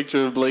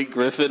picture of Blake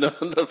Griffin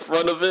on the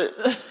front of it.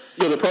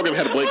 Yo, the program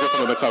had Blake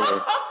Griffin on the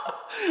cover.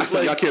 I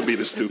said, y'all can't be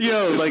this stupid.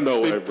 Yo, There's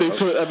no way, bro.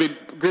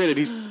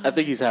 Granted, I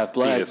think he's half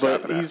black,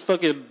 but he's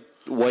fucking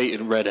white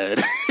and redhead.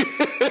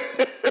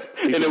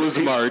 And it was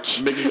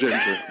March. Mickey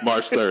Ginger,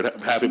 March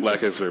 3rd. Happy Black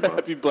History Month.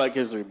 Happy Black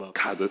History Month.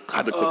 God, the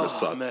Clippers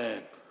suck.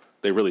 Man.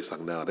 They really suck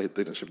now. They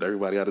done shipped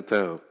everybody out of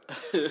town.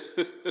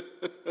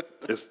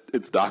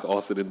 It's Doc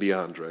Austin and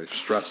DeAndre.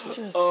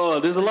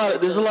 Stressful. There's a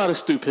lot of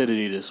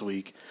stupidity this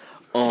week.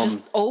 Just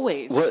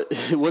always.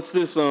 What's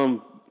this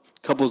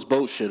couple's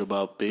boat shit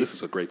about, B? This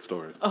is a great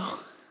story.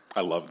 Oh. I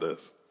love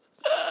this.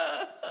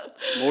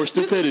 More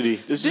stupidity.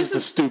 This is just a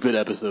stupid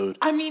episode.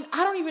 I mean,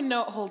 I don't even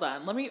know. Hold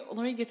on. Let me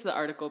get to the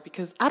article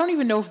because I don't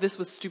even know if this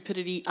was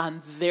stupidity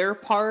on their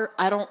part.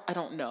 I don't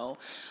know.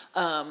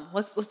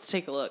 Let's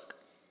take a look.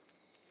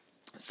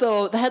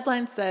 So the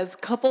headline says,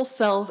 couple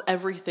sells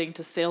everything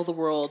to sail the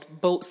world,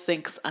 boat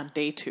sinks on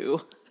day 2.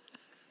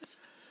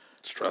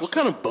 What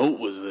kind of boat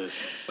was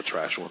this? A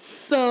trash one.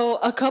 So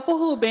a couple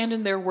who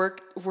abandoned their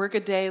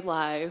work-a-day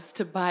lives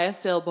to buy a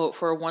sailboat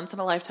for a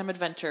once-in-a-lifetime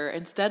adventure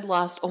instead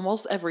lost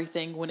almost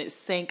everything when it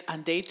sank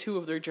on day 2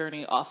 of their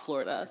journey off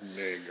Florida.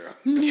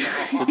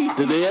 Nigga.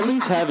 Did they at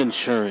least have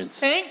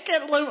insurance?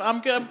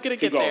 I'm gonna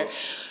get there.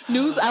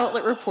 News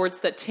outlet reports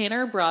that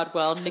Tanner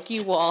Broadwell,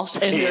 Nikki Walsh,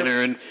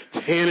 and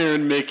Tanner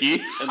and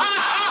Mickey.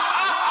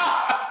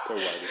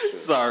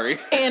 Sorry.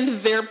 And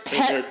their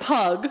pet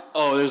pug.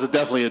 Oh, there's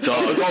definitely a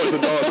dog. There's always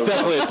a dog. There's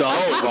definitely a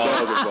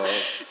dog.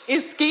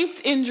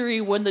 Escaped injury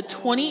when the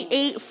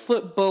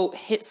 28-foot boat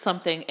hit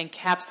something and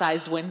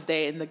capsized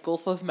Wednesday in the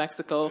Gulf of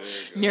Mexico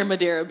near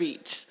Madeira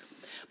Beach.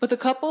 But the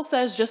couple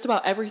says just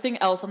about everything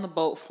else on the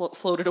boat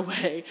floated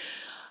away.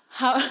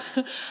 How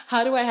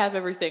do I have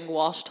everything,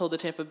 Walsh told the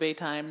Tampa Bay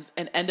Times,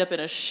 and end up in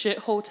a shit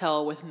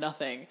hotel with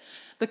nothing?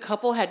 The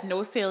couple had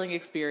no sailing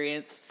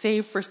experience,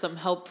 save for some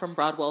help from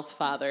Broadwell's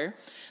father.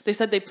 They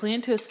said they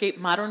planned to escape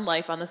modern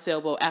life on the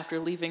sailboat after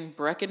leaving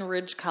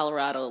Breckenridge,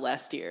 Colorado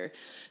last year.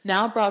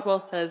 Now Broadwell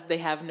says they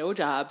have no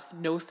jobs,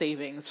 no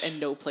savings, and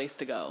no place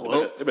to go.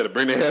 Well, they better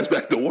bring their ass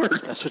back to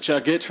work. That's what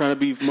y'all get trying to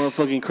be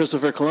motherfucking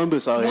Christopher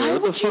Columbus out here.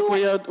 What the fuck were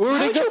y'all?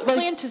 Why would you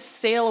plan to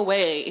sail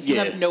away if you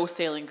have no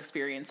sailing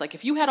experience? Like,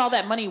 if you had all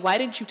that money, why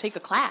didn't you take a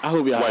class? I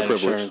hope y'all had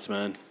insurance,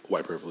 man.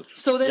 White privilege.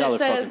 So then y'all it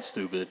says, fucking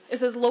stupid. It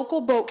says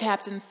local boat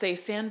captains say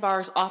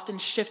sandbars often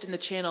shift in the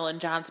channel in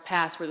Johns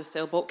Pass where the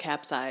sailboat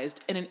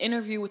capsized. In an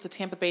interview with the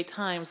Tampa Bay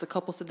Times, the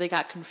couple said they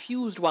got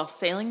confused while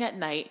sailing at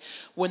night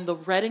when the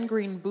red and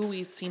green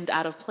buoys seemed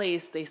out of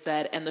place, they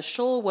said, and the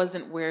shoal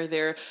wasn't where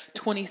their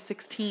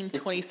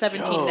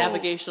 2016-2017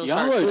 navigational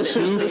charts y'all are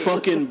listed. too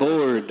fucking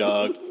bored,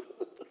 dog.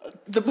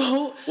 The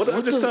boat. What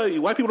I just tell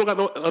you, white people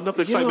don't got enough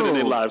excitement in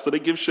their lives, so they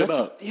give shit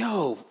up.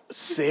 Yo,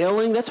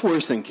 sailing? That's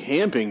worse than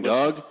camping,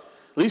 dog.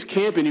 At least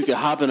camping, you can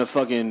hop in a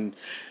fucking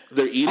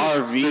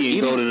RV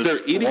and go to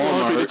They're eating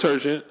laundry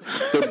detergent.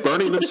 They're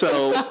burning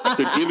themselves.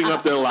 They're giving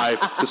up their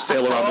life to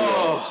sail around the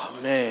world. Oh,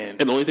 man.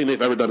 And the only thing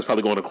they've ever done is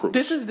probably go on a cruise.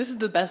 This is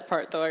the best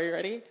part, though. Are you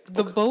ready?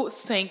 The boat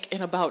sank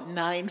in about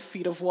 9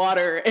 feet of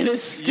water and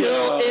is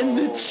still in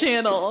the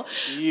channel.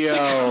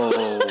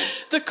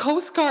 The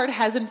Coast Guard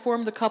has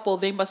informed the couple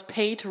they must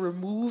pay to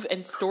remove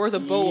and store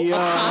the boat. A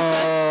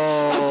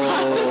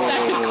process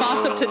that could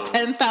cost up to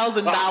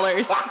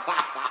 $10,000.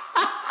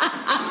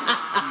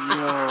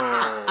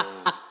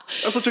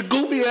 That's what your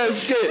goofy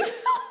ass get.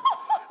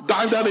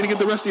 Dive down and get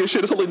the rest of your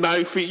shit. It's only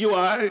 9 feet. You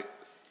all right?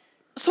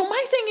 So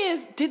my thing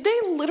is, did they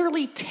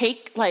literally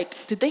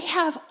did they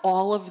have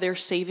all of their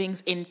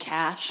savings in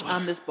cash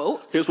on this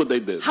boat? Here's what they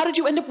did. How did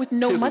you end up with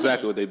no money? Here's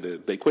exactly what they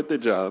did. They quit their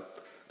job.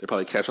 They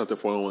probably cashed out their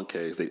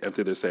 401ks. They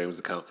emptied their savings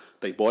account.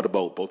 They bought a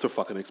boat. Boats are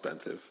fucking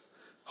expensive.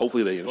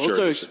 Hopefully they insure. Boats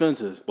are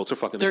expensive. Boats are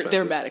fucking expensive.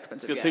 They're mad It's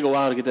expensive. going to take a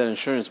while to get that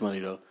insurance money,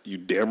 though. You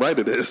damn right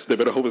it is. They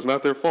better hope it's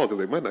not their fault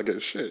because they might not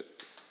get shit.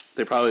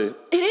 They probably...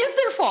 It is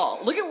their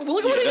fault. Look at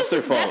what it is. That's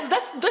their fault.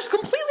 That's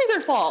completely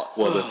their fault.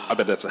 Well, I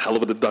bet that's a hell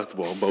of a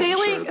deductible on boat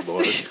insurance,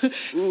 boy.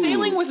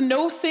 Sailing with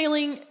no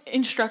sailing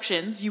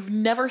instructions. You've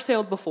never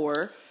sailed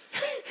before.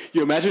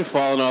 You imagine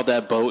falling off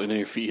that boat and then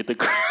your feet hit the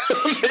ground.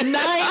 9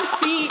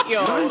 feet,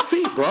 yo. 9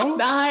 feet, bro.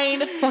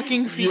 9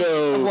 fucking feet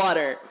of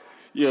water.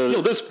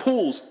 Yo, there's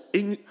pools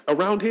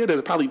around here that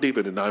are probably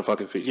deeper than 9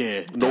 fucking feet.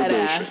 Yeah. No Dead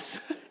bullshit. ass.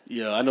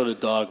 Yeah, I know the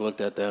dog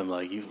looked at them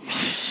like, you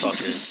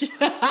fuckers.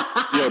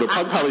 Yo, the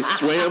pug probably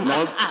swam.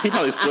 He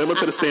probably swam up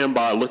to the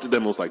sandbar, looked at them,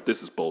 and was like,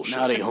 "This is bullshit."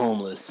 Now they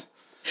homeless.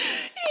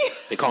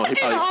 They call him.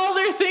 And all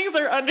their things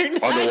are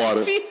underwater.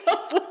 Underwater. Feet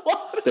of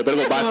water. They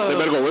better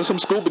go rent some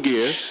scuba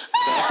gear,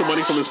 ask the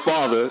money from his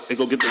father, and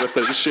go get the rest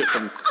of the shit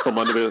from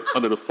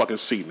under the fucking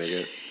sea,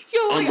 nigga.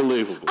 Yo, like,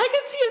 unbelievable. I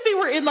could see if they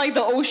were in like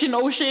the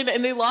ocean,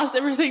 and they lost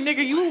everything,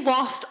 nigga. You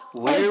lost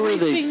Where were they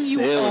everything you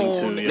sailing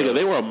own. to? Nigga,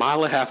 they were a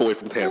mile and a half away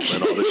from Tampa,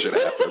 and all this shit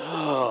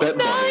happened. Bet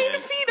 9 money.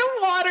 feet of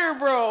water,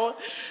 bro.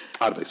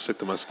 I'd be sick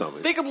to my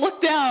stomach. They could look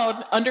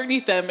down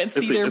underneath them and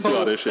see their boat.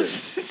 all this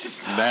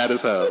shit. Mad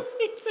as hell.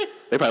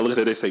 They probably look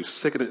at it, they say,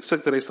 sick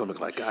to their stomach,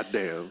 like, God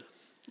damn.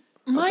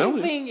 My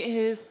thing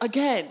is,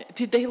 again,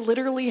 did they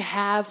literally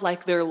have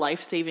like their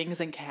life savings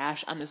and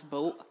cash on this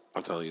boat?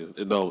 I'm telling you,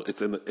 no,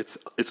 it's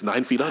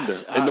 9 feet under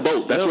in the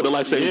boat. That's where the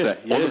life savings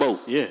at on the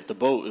boat. Yeah, the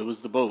boat. It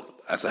was the boat.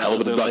 That's a hell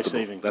of a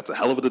deductible. That's a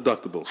hell of a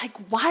deductible. Like,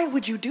 why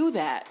would you do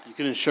that? You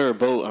can insure a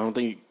boat. I don't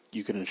think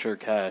you can insure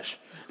cash.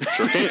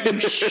 Sure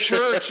can't.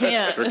 Sure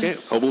can't. Sure can't.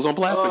 Hobos on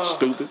plastic,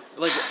 stupid.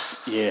 Like,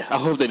 yeah, I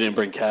hope they didn't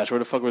bring cash. Where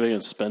the fuck were they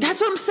going to spend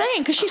That's it? what I'm saying.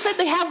 Because she said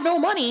they have no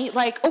money.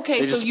 Like, okay,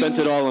 They so just spent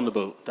it all on the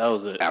boat. That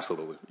was it.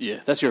 Absolutely. Yeah,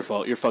 that's your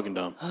fault. You're fucking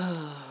dumb.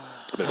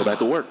 Better go back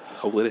to work.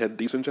 Hopefully they had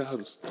decent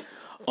jobs.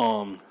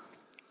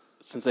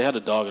 Since they had a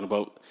dog in the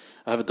boat,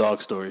 I have a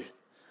dog story.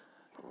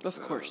 Of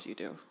course you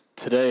do.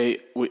 Today,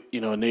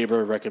 a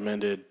neighbor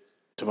recommended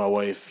to my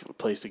wife a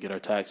place to get our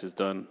taxes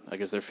done. I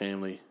guess their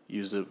family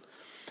used it.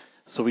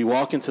 So we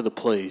walk into the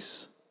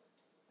place.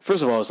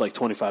 First of all, it's like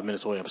 25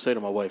 minutes away. I'm saying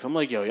to my wife, I'm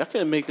like, yo, y'all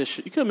couldn't make this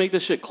shit. You couldn't make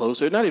this shit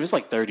closer. Not even, it's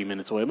like 30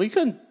 minutes away. I mean, you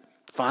couldn't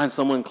find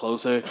someone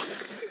closer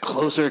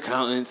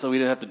accountant, so we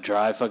didn't have to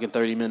drive fucking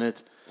 30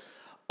 minutes.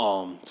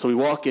 So we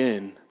walk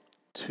in.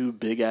 2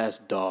 big ass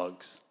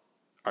dogs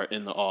are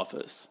in the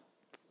office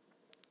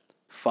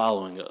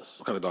following us.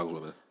 What kind of dogs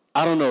were they?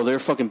 I don't know. They're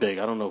fucking big.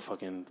 I don't know.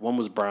 One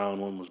was brown,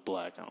 one was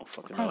black. I don't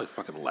fucking know. Probably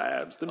fucking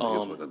labs. Them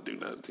niggas weren't gonna do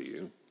nothing to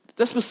you.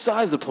 That's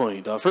besides the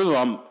point, dog. First of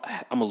all,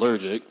 I'm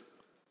allergic.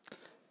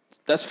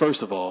 That's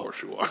first of all. Of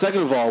course you are.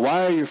 Second of all,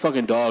 why are your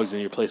fucking dogs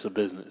in your place of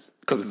business?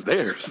 Because it's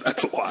theirs.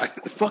 That's why.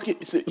 Fuck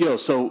it. Yo,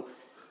 so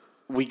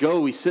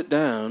we sit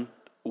down.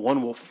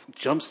 One wolf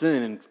jumps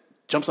in and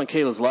jumps on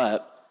Kayla's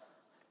lap.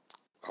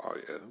 Oh,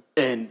 yeah.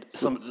 And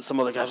some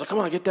other guy's like, come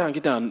on, get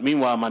down.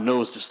 Meanwhile, my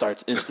nose just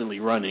starts instantly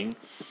running.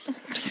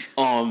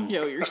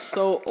 Yo, you're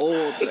so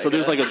old. So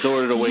there's like a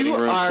door to the waiting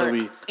room.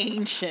 Are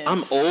ancient.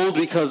 I'm old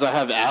because I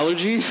have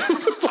allergies.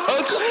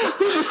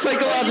 Who's the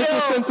psychological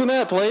sense in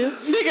that, player?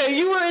 Nigga,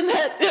 you were in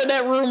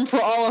that room for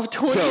all of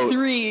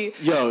 23.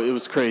 Yo, it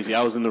was crazy.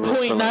 I was in the room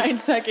for like 0.9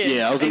 seconds.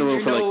 Yeah, I was in the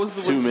room for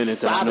like 2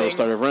 minutes, and my nose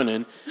started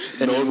running.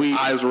 And then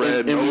eyes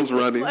red, nose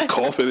running,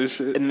 coughing and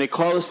shit. And they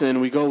call us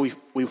in. We go.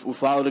 We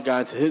follow the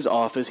guy to his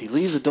office. He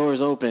leaves the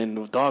doors open.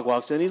 The dog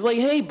walks in. He's like,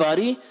 "Hey,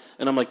 buddy,"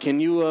 and I'm like, "Can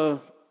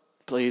you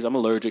please? I'm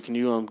allergic. Can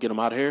you get him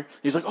out of here?"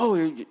 He's like, "Oh,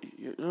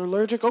 you're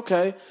allergic?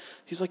 Okay."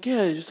 He's like,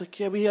 "Yeah." He's like,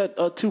 "Yeah, we had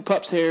 2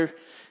 pups here."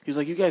 He's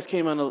like, "You guys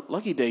came on a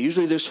lucky day.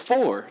 Usually there's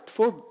four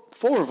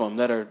of them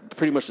that are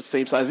pretty much the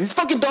same size. These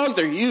fucking dogs,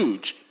 they're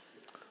huge.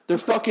 They're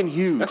fucking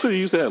huge." That's what you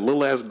use that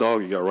little ass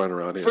dog you got running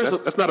around here.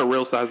 That's not a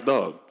real size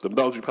dog. Them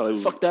dogs you probably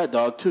fuck that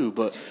dog too.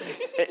 But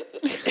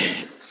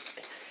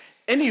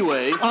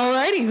anyway,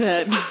 alrighty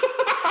then.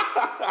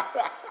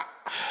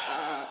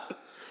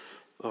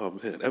 Oh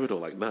man, Evan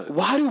don't like nothing.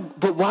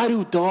 Why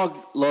do dog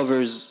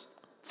lovers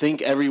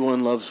think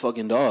everyone loves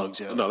fucking dogs?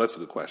 Yo? No, that's a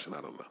good question.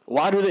 I don't know.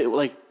 Why do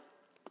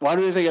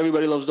they think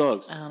everybody loves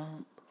dogs? I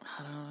don't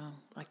know.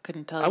 I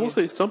couldn't tell you. I will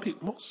say some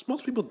people,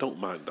 most people don't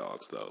mind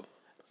dogs though.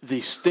 They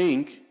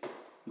stink.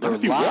 They're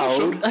if you wash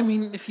them. loud. I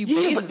mean, if you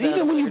bathe but them,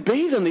 even when you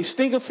bathe them, they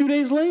stink a few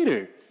days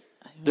later.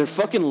 They're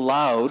fucking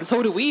loud.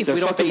 So do we if we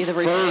don't bathe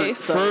every day.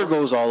 So. Fur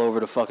goes all over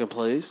the fucking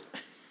place.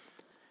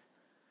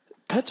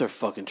 Pets are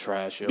fucking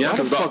trash, yo.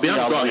 Bianca's dog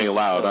ain't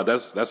loud.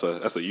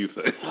 That's a you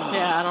thing.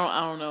 Yeah, I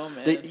don't know,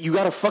 man. You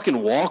gotta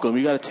fucking walk them.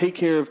 You gotta take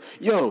care of.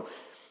 Yo,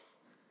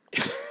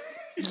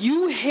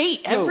 you hate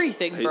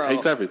everything, bro.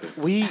 Hates everything.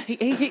 we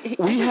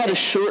had to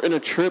shorten a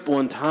trip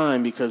one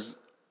time because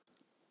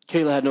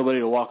Kayla had nobody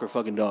to walk her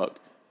fucking dog.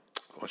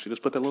 Why she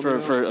just put that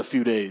little for a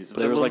few days.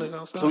 There was like,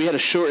 so we had to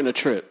shorten a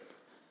trip.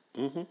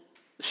 Mm-hmm.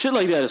 Shit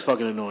like that is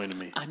fucking annoying to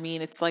me. I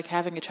mean, it's like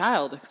having a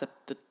child,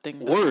 except the thing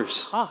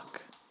worse.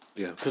 Talk.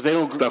 Yeah, because they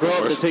don't grow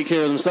up to take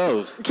care of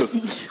themselves. Because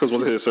once they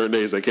hit a certain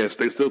age,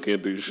 they still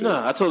can't do shit.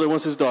 Nah, I told her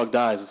once this dog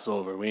dies, it's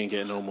over. We ain't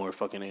getting no more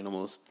fucking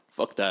animals.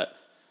 Fuck that.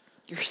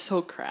 You're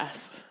so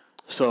crass.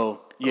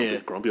 So yeah,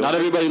 grumpy not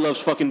everybody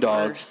loves fucking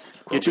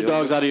dogs. Get your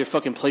dogs out of your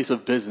fucking place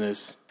of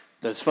business.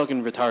 That's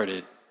fucking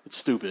retarded. It's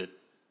stupid.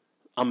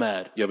 I'm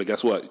mad. Yeah, but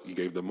guess what? You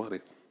gave them money.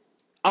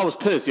 I was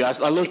pissed. Yo.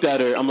 I looked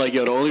at her. I'm like,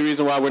 yo, the only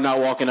reason why we're not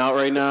walking out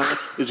right now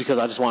is because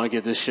I just want to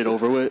get this shit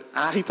over with.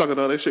 He talking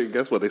all that shit.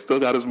 Guess what? They still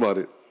got his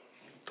money.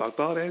 Talked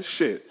all that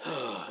shit.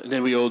 And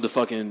then we owed the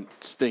fucking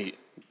state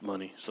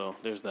money. So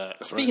there's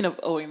that. Speaking of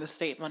owing the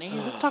state money,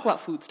 let's talk about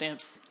food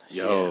stamps.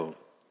 Yo.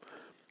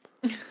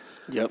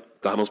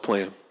 Yep. Donald's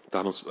plan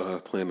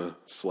to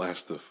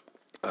slash the,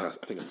 I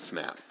think it's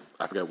SNAP.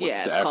 I forget what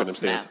the acronym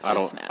stands. I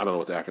don't know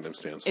what the acronym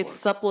stands for. It's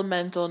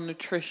Supplemental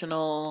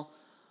Nutritional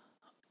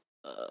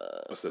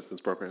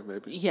Assistance Program,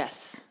 maybe?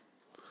 Yes.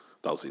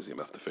 That was easy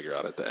enough to figure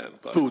out at the end.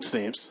 But Food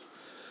stamps.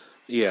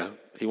 yeah,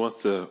 he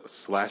wants to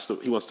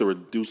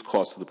reduce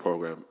costs to the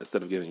program.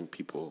 Instead of giving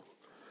people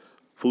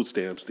food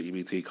stamps, the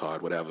EBT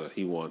card, whatever,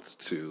 he wants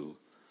to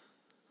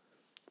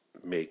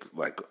make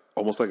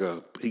almost like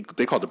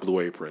they call it the Blue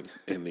Apron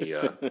in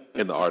the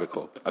in the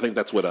article. I think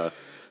that's what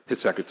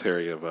his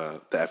secretary of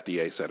the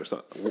FDA said or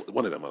something.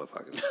 One of them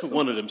motherfuckers.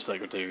 One of them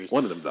secretaries.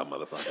 One of them dumb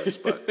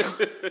motherfuckers.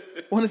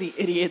 But one of the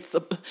idiots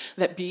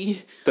that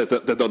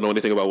don't know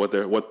anything about what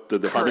the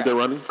department they're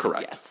running.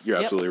 Correct. Yes. You're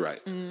absolutely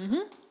right. Mm-hmm.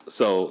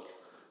 So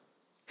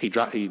he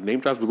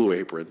name drops Blue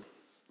Apron.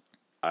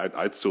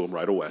 I'd sue him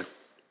right away.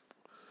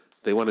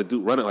 They want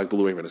to run it like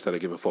Blue Apron instead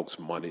of giving folks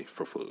money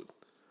for food.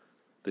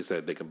 They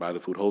said they can buy the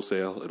food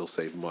wholesale. It'll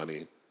save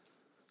money.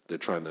 They're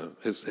trying to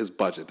his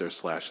budget. They're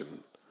slashing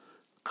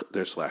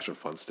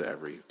funds to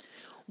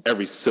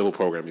every civil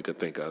program you could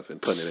think of and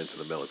putting it into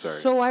the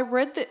military. So I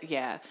read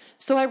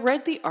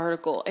the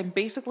article, and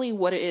basically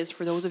what it is,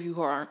 for those of you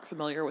who aren't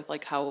familiar with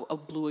like how a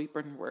Blue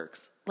Apron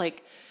works,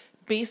 like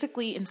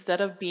basically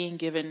instead of being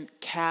given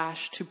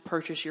cash to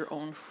purchase your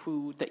own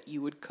food that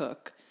you would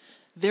cook,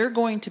 they're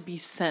going to be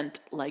sent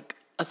like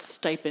a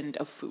stipend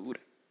of food.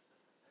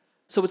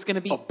 So it's going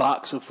to be a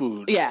box of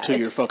food to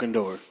your fucking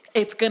door.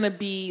 It's going to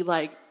be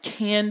like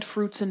canned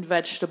fruits and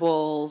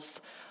vegetables.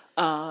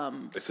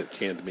 They said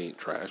canned meat,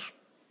 trash.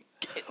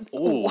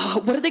 Ooh.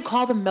 What do they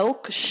call the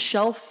milk?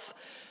 Shelf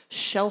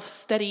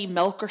steady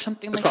milk or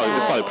something like that?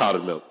 It's probably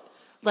powdered milk.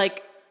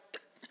 Like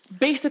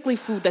basically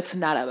food that's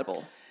not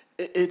edible.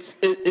 It's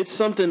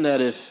something that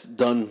if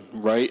done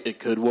right, it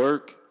could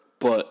work,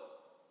 but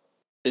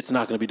it's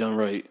not going to be done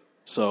right.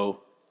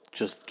 So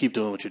just keep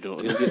doing what you're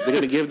doing. They're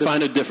going to give them,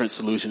 find a different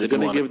solution. They're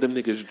going to give them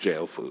niggas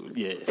jail food.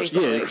 Yeah,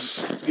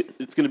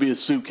 it's going to be a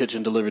soup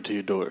kitchen delivered to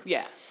your door.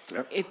 Yeah,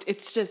 yep.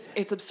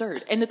 It's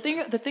absurd. And the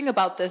thing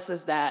about this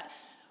is that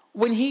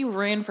when he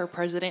ran for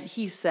president,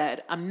 he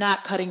said, "I'm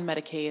not cutting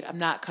Medicaid. I'm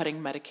not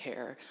cutting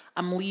Medicare.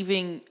 I'm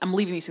leaving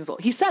these things alone."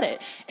 He said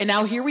it, and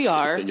now here we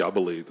are. And y'all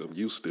believe them?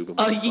 You stupid.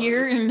 A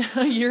year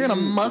and a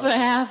month and a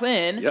half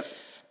in. Yep.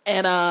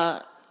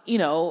 And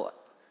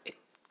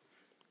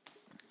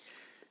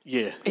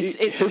yeah, his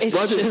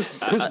budget is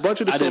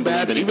so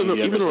bad. Even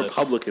the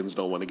Republicans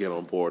don't want to get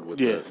on board with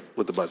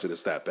the budget.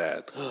 It's that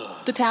bad.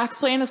 The tax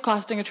plan is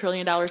costing $1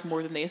 trillion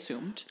more than they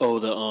assumed. Oh,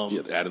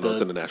 adding on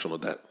to the national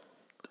debt.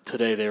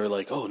 Today they were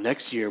like, "Oh,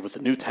 next year with the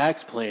new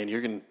tax plan,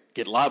 you're gonna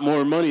get a lot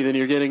more money than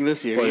you're getting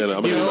this year." You're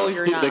not.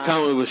 The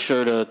accountant was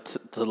sure to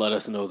let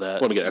us know that.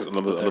 Want to get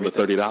another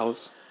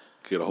 $30?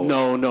 Get a whole.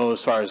 No.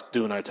 As far as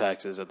doing our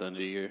taxes at the end of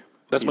the year,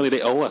 that's money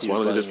they owe us. Why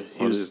don't they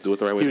just do it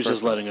the right way? He was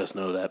just letting us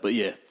know that, but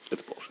yeah.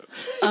 It's bullshit.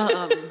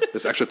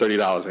 This extra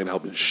 $30 ain't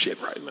helping shit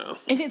right now.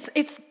 And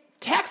it's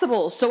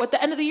taxable. So at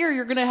the end of the year,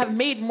 you're going to have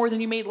made more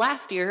than you made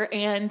last year,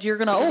 and you're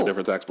going to owe.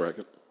 Different tax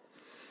bracket.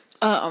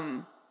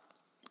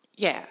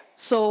 Yeah.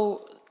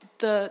 So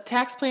the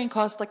tax plan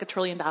cost like $1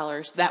 trillion.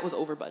 That was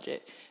over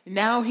budget.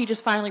 Now he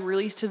just finally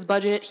released his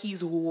budget.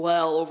 He's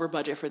well over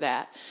budget for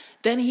that.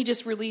 Then he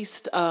just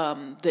released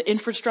the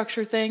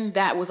infrastructure thing.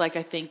 That was like,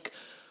 I think,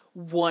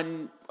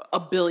 $1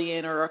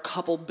 billion or a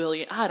couple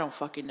billion. I don't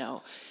fucking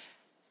know.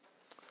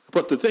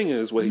 But the thing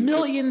is,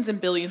 millions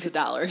and billions of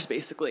dollars,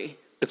 basically.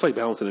 It's like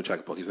balancing a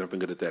checkbook. He's never been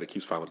good at that. He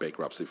keeps filing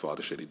bankruptcy for all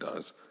the shit he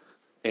does.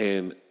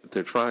 And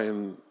they're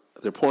taking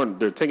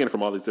it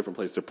from all these different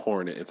places. They're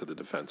pouring it into the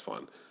defense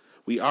fund.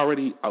 We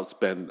already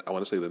outspend, I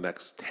want to say, the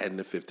next 10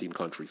 to 15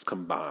 countries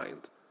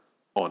combined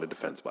on a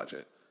defense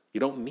budget. You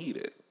don't need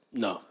it.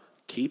 No.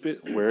 Keep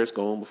it where it's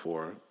going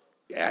before.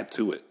 Add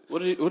to it.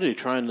 What are they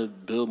trying to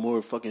build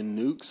more fucking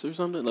nukes or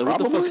something? Like,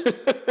 Probably. What the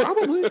fuck?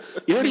 Probably.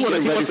 Yeah, he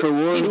wants to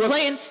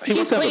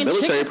have a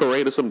military chicken.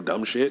 parade or some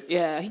dumb shit.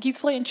 Yeah, he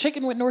keeps playing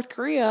chicken with North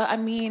Korea. I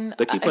mean,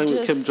 they keep playing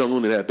with Kim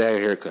Jong-un and that bad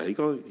haircut.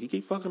 He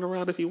keep fucking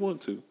around if he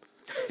want to.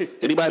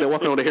 Anybody that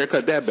walking on a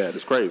haircut that bad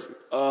is crazy.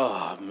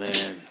 Oh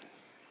man.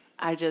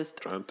 Trying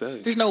to tell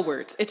you. There's no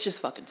words. It's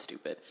just fucking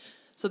stupid.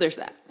 So there's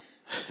that.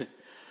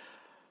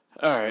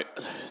 All right.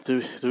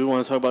 Do we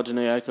want to talk about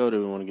Janae Aiko, or do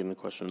we want to get in the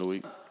question of the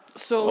week?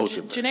 So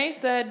Janae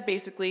said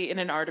basically in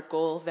an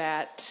article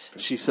that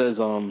she says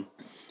about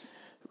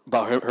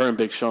her and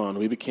Big Sean.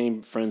 We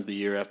became friends the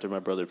year after my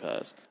brother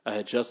passed. I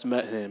had just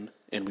met him,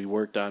 and we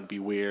worked on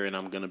Beware and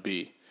I'm Gonna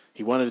Be.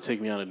 He wanted to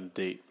take me on a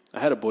date. I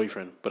had a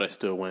boyfriend, but I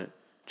still went.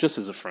 Just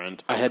as a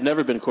friend. I had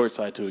never been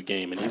courtside to a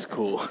game, and he's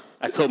cool.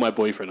 I told my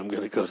boyfriend I'm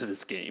going to go to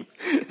this game.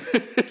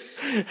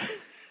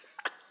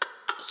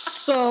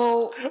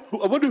 So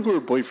I wonder who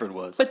her boyfriend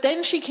was. But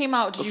then she came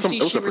out. Did you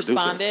see she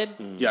responded?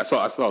 Yeah, I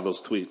saw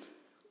those tweets.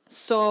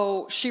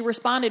 So she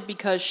responded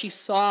because she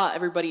saw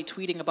everybody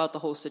tweeting about the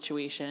whole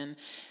situation.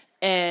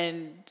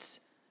 And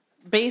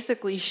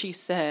basically she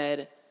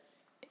said,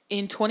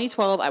 in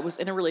 2012, I was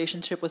in a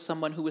relationship with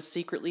someone who was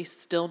secretly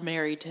still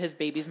married to his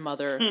baby's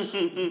mother.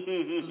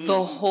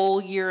 The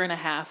whole year and a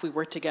half we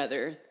were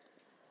together.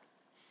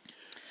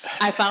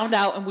 I found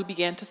out and we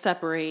began to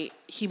separate.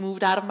 He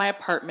moved out of my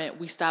apartment.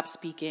 We stopped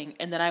speaking.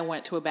 And then I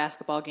went to a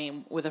basketball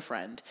game with a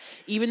friend.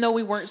 Even though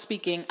we weren't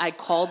speaking, I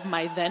called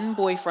my then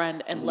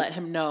boyfriend and let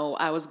him know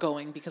I was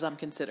going because I'm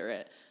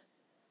considerate.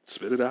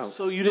 Spit it out.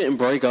 So you didn't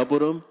break up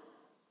with him?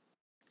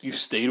 You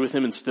stayed with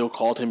him and still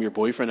called him your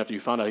boyfriend after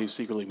you found out he was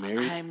secretly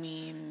married? I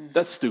mean...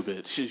 That's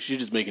stupid. She's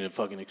just making a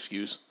fucking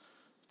excuse.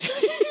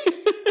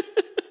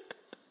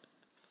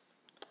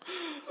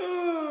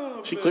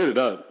 She cleared it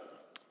up.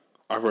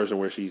 Our version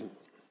where she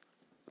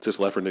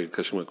just left her nigga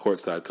because she went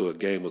courtside to a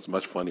game was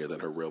much funnier than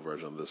her real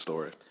version of this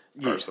story,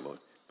 personally.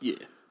 Yeah.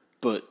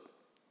 But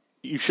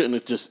you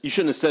shouldn't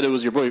have said it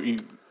was your boy.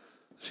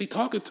 She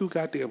talking too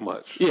goddamn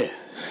much. Yeah.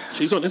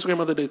 She's on Instagram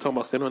the other day talking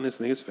about sitting on this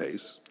nigga's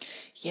face.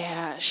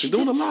 Yeah, she's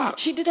doing a lot.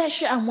 She did that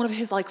shit on one of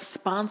his like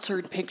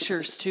sponsored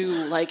pictures too.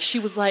 Like she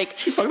was like,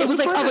 she fucked it up was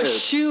the like friend. of a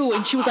shoe,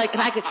 and she was like,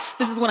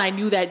 this is when I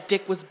knew that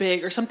dick was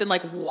big or something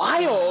like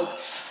wild.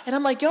 And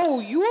I'm like, yo,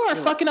 you are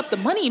fucking up the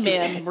money,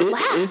 man.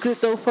 Relax. Is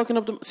it though fucking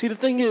up the? See, the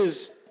thing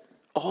is,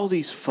 all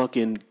these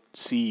fucking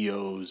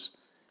CEOs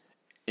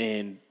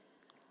and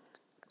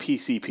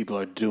PC people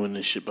are doing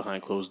this shit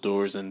behind closed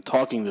doors and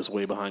talking this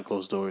way behind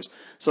closed doors.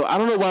 So I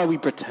don't know why we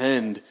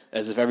pretend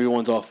as if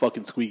everyone's all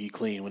fucking squeaky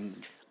clean when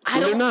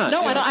they're not.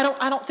 No,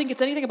 I don't think it's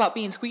anything about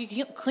being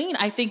squeaky clean.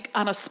 I think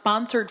on a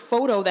sponsored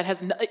photo that has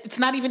he's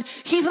not even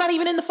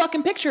in the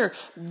fucking picture.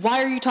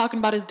 Why are you talking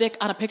about his dick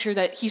on a picture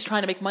that he's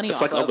trying to make money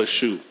off of? It's like of a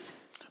shoe.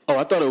 Oh,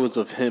 I thought it was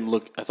of him.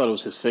 I thought it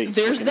was his face.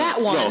 There's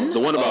that one. No, the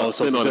one about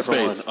sitting on his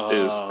face is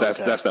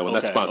okay. that's that one.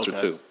 That's sponsored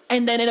too.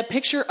 And then in a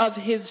picture of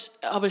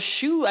a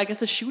shoe, I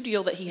guess a shoe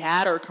deal that he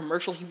had or a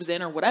commercial he was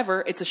in or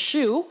whatever, it's a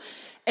shoe,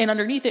 and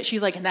underneath it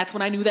she's like, and that's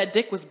when I knew that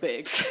dick was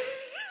big.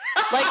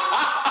 Like,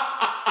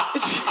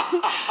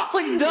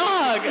 like,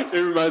 dog.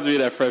 It reminds me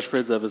of that Fresh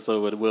Prince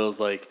episode when Will's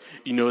like,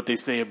 you know what they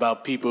say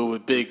about people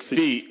with big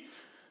feet?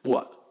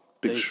 What?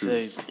 Big they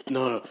shoes. Say,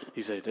 no.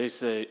 They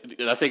say,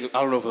 I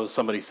don't know if it was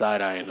somebody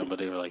side-eyeing them, but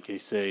they were like, they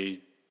say,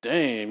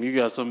 damn, you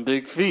got some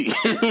big feet.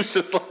 It was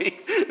just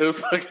like, it was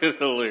fucking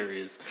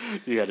hilarious.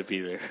 You got to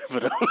be there.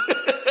 But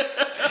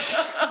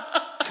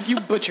you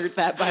butchered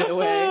that, by the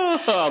way.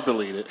 I'll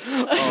delete it.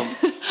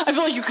 I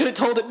feel like you could have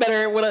told it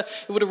better. It would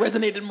have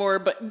resonated more.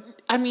 But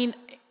I mean,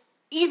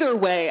 either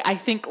way, I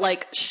think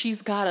like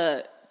she's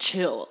gotta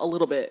chill a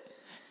little bit.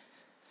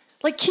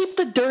 Like, keep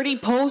the dirty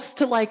posts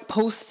to like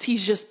posts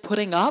he's just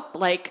putting up.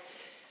 Like,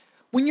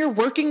 when you're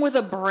working with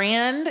a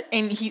brand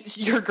and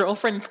your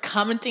girlfriend's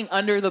commenting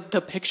under the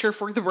picture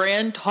for the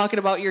brand, talking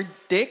about your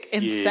dick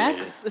and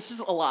sex, it's just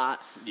a lot.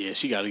 Yeah,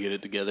 she got to get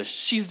it together.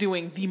 She's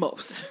doing the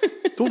most.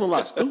 Doing a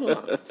lot. You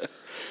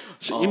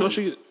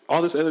know,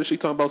 all this other she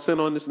talking about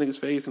sitting on this nigga's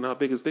face and how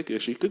big his dick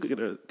is. She could get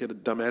a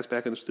dumbass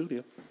back in the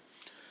studio.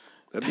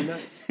 That'd be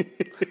nice.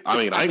 I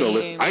mean, I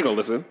ain't gonna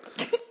listen.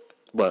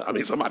 But I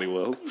mean, somebody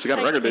will. She got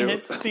a record deal. I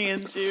can't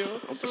stand you.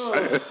 I'm just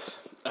saying.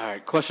 All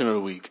right, question of the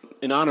week.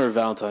 In honor of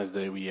Valentine's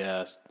Day, we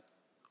asked,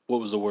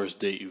 what was the worst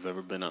date you've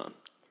ever been on?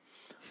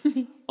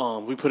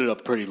 We put it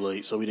up pretty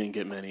late, so we didn't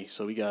get many.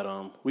 So we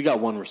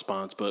got one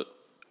response, but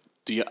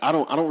I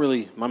don't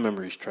really, my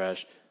memory's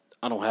trash.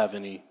 I don't have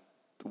any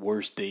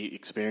worst date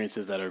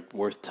experiences that are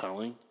worth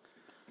telling.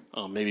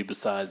 Maybe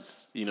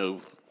besides,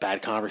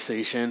 bad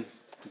conversation.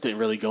 Didn't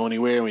really go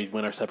anywhere, and we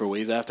went our separate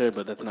ways after,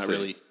 but that's not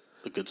really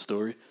a good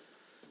story.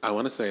 I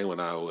want to say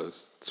when I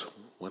was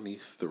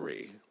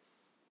 23,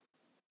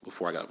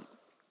 before I got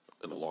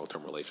in a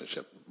long-term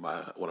relationship,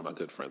 one of my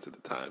good friends at the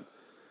time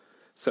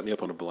set me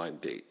up on a blind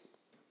date.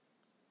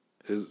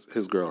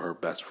 His girl, her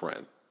best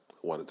friend,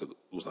 was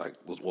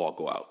we'll all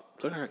go out.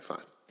 I said, all right, fine.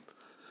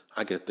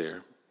 I get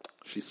there.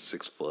 She's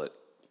 6 foot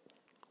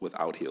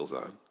without heels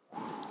on.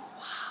 Wow.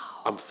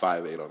 I'm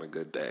 5'8" on a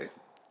good day.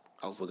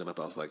 I was looking up.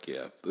 I was like,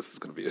 yeah, this is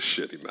going to be a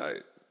shitty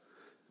night.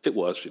 It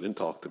was. She didn't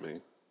talk to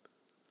me.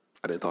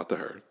 I didn't talk to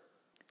her.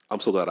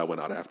 I'm so glad I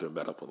went out after and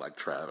met up with like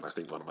Trav and I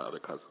think one of my other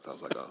cousins. I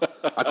was like, oh.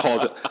 I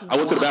called. I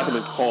went to the bathroom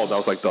and called. I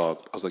was like,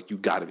 dog. I was like, you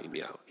got to meet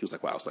me out. He was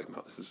like, wow. I was like,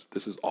 no,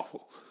 this is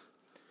awful.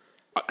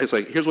 It's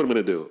like, here's what I'm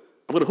going to do.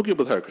 I'm going to hook you up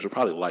with her because she'll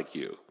probably like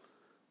you.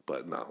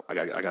 But no,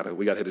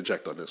 we got to hit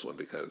eject on this one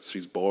because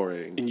she's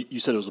boring. And you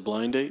said it was a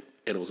blind date?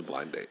 And it was a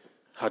blind date.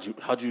 How'd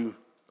you?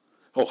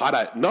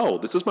 Oh, no,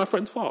 this is my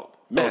friend's fault.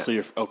 Man, so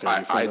you're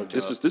okay.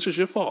 This is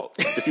your fault.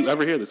 If you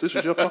ever hear this is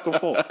your fucking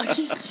fault.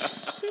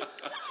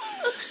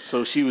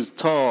 So she was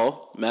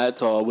tall, mad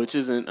tall, which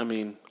isn't. I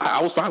mean,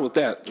 I was fine with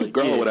that, like,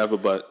 girl or whatever.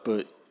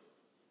 But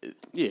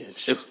yeah,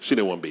 she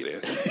didn't want to be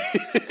there.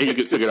 And you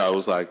could figure out, it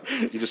was like,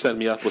 you just set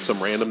me up with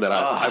some random that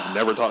I've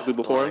never talked to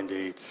before. Blind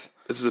dates.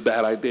 This is a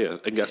bad idea.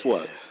 And guess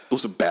what? It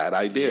was a bad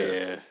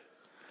idea. Yeah.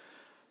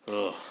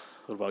 Ugh.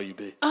 What about you,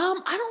 B?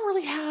 I don't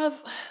really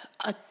have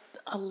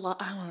a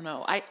lot. I don't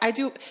know. I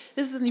do.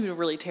 This isn't even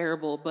really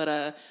terrible,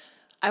 but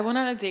I went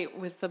on a date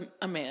with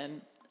a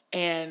man,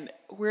 and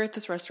we're at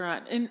this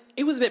restaurant, and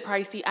it was a bit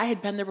pricey. I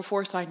had been there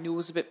before, so I knew it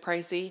was a bit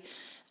pricey.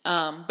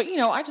 But you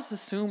know, I just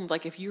assumed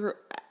like if you're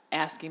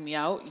asking me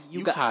out,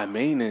 you got high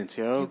maintenance,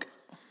 yo.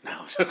 No,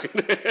 I'm joking.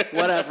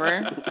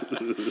 Whatever.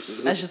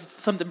 That's just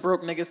something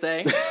broke niggas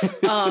say.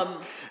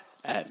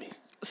 At me.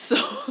 So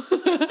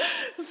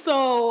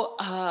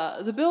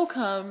the bill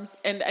comes,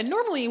 and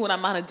normally when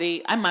I'm on a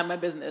date, I mind my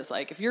business.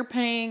 Like if you're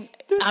paying,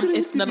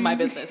 it's none of my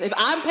business. If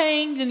I'm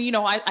paying, then you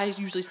know I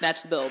usually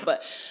snatch the bill.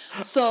 But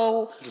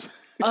so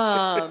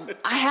I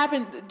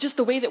happened, just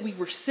the way that we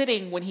were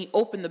sitting when he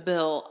opened the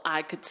bill,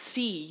 I could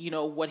see, you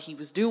know, what he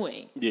was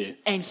doing. Yeah,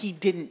 and he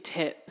didn't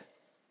tip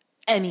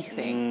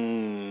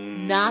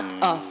anything, not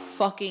a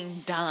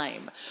fucking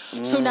dime.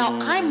 So now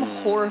I'm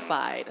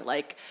horrified.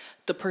 Like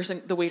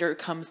the waiter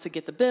comes to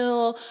get the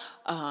bill,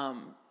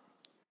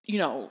 you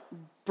know,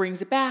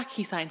 brings it back.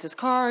 He signs his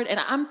card, and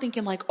I'm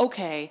thinking like,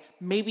 okay,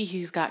 maybe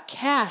he's got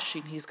cash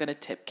and he's gonna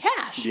tip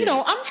cash. Yeah. You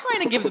know, I'm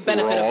trying to give the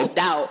benefit of the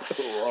doubt.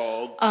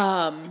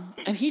 Wrong.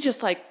 And he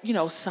just like, you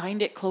know,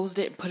 signed it, closed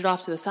it, and put it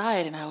off to the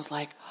side, and I was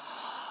like.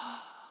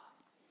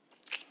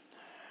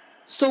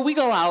 So we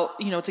go out,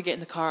 you know, to get in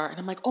the car, and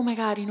I'm like, oh my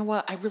God, you know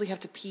what? I really have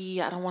to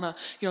pee. I don't want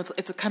to, you know,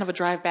 it's a kind of a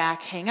drive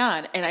back. Hang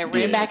on. And I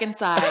ran back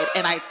inside,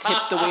 and I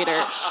tipped the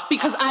waiter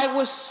because I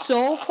was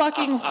so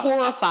fucking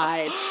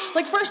horrified.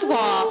 Like, first of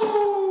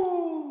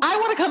all, I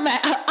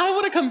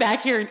want to come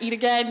back here and eat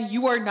again.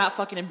 You are not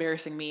fucking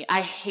embarrassing me.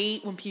 I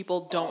hate when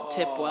people don't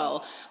tip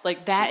well.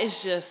 Like, that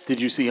is just Did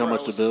you see gross. How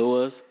much the bill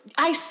was?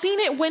 I seen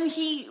it when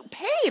he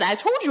paid. I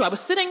told you. I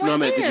was sitting right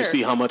there. Did you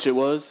see how much it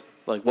was?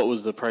 Like, what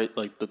was the price?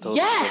 Like, the total?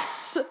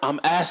 Yes! I'm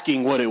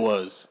asking what it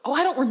was. Oh,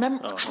 I don't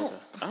remember.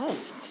 I'm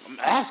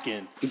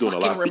asking. You're doing a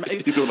lot.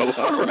 You're doing a lot.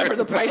 I don't remember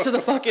the price of the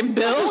fucking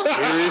bill.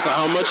 I'm curious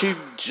how much he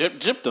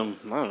gypped them.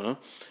 I don't know.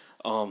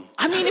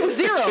 I mean, it was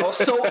 $0,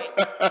 so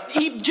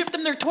he gypped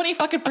them their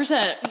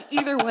 20%.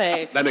 Either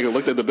way. That nigga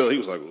looked at the bill. He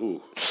was like,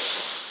 ooh.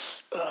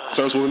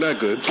 Service wasn't that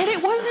good. And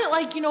it wasn't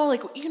like,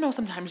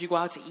 sometimes you go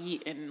out to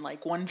eat and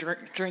like one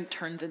drink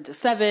turns into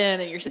 7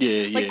 and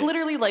you're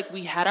literally like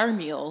we had our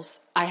meals.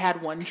 I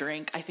had one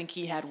drink. I think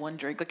he had one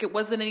drink. Like it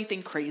wasn't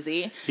anything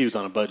crazy. He was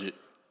on a budget.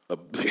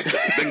 Big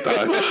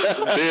time.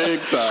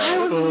 Big time. I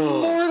was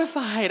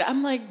mortified.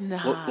 I'm like, nah.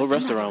 What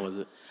restaurant was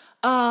it?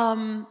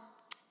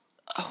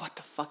 What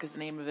the fuck is the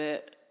name of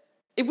it?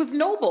 It was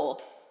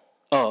Noble.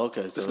 Oh,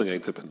 okay. This nigga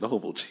ain't tipping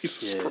Noble.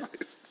 Jesus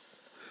Christ.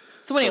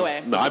 So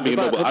anyway. No, I'd be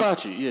Noble.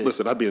 Yeah.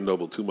 Listen, I'd be in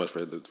Noble too much for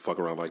him to fuck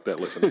around like that.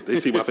 Listen, they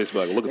see my face and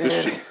be like, look at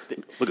this shit.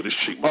 Look at this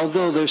shit.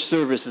 Although their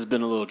service has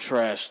been a little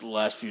trash the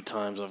last few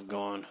times I've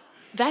gone.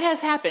 That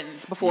has happened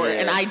before,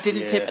 and I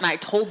didn't tip, and I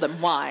told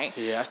them why.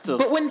 Yeah, I still.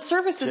 But when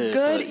service is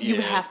good,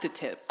 you have to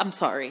tip. I'm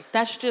sorry.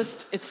 It's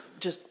just.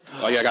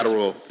 Oh yeah, I got a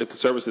rule. If the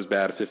service is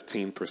bad,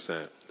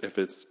 15%. If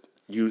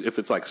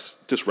it's like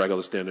just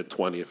regular standard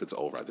 20. If it's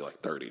over, I'd be like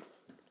 30.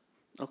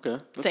 Okay,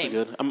 that's Same.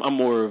 good. I'm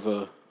more of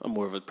a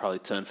probably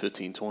 10,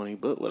 15, 20,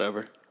 but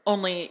whatever.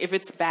 Only if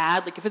it's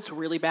bad, like if it's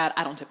really bad,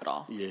 I don't tip at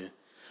all. Yeah.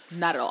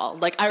 Not at all.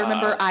 Like I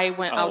remember I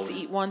went out to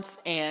eat once,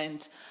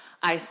 and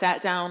I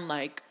sat down.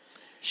 Like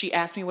she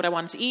asked me what I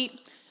wanted to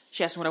eat.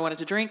 She asked me what I wanted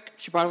to drink.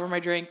 She brought over my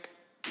drink.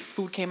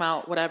 Food came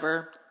out.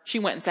 Whatever. She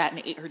went and sat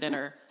and ate her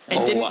dinner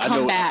and didn't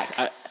come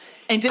back.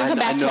 And didn't come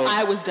back till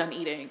I was done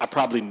eating. I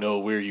probably know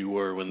where you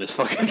were when this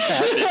fucking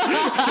happened.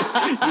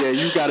 Yeah,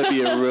 you got to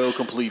be a real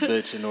complete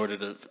bitch in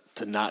order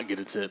to not get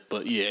a tip.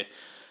 But yeah,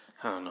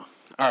 I don't know.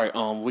 All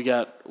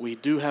right, we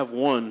do have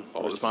one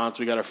response.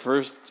 We got our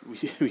first.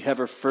 We have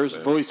our first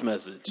voice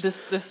message.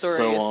 This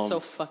story is so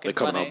fucking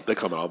funny. They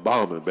coming out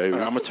bombing, baby.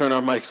 Right, I'm gonna turn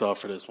our mics off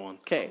for this one.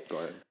 Okay, go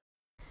ahead.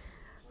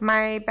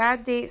 My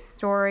bad date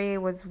story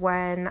was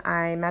when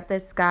I met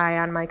this guy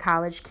on my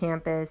college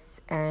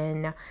campus,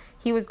 and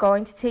he was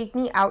going to take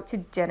me out to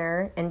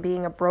dinner, and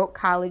being a broke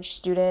college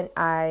student,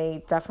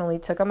 I definitely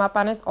took him up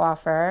on his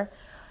offer.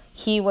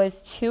 He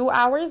was 2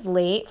 hours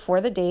late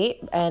for the date,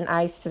 and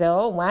I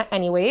still went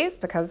anyways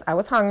because I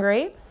was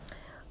hungry.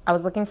 I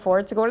was looking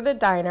forward to go to the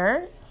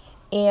diner,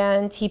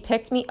 and he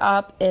picked me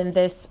up in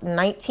this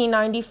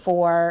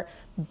 1994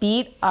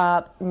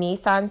 beat-up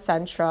Nissan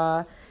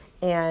Sentra,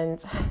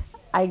 and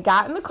I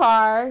got in the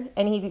car,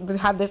 and he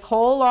had this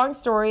whole long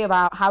story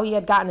about how he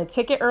had gotten a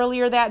ticket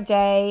earlier that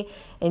day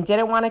and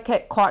didn't want to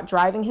get caught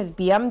driving his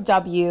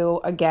BMW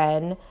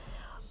again.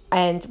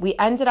 And we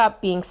ended up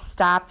being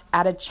stopped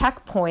at a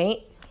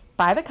checkpoint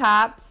by the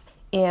cops,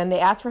 and they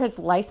asked for his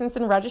license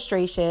and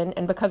registration.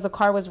 And because the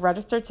car was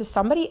registered to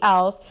somebody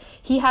else,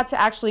 he had to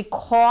actually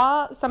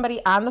call somebody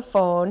on the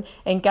phone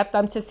and get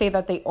them to say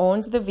that they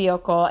owned the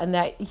vehicle and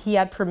that he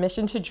had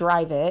permission to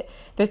drive it.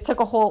 This took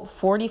a whole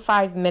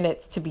 45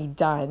 minutes to be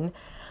done.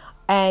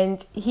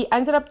 And he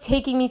ended up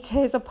taking me to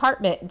his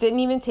apartment, didn't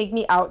even take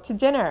me out to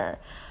dinner.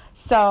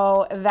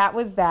 So that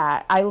was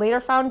that. I later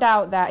found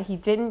out that he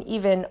didn't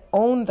even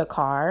own the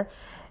car.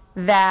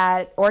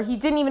 or he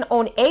didn't even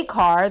own a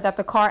car, that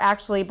the car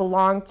actually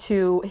belonged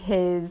to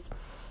his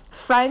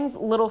friend's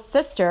little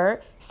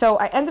sister. So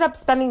I ended up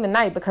spending the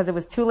night because it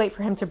was too late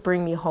for him to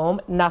bring me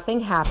home.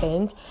 Nothing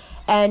happened.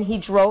 And he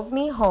drove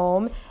me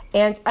home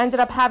and ended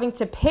up having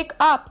to pick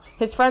up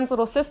his friend's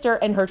little sister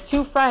and her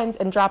 2 friends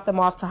and drop them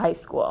off to high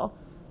school.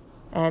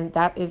 And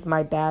that is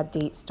my bad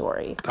date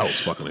story. That was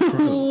fucking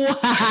incredible. Wow. Yo,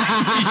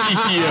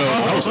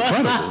 that was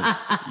incredible.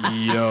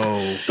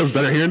 Yo. It was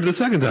better hearing it the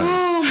second time.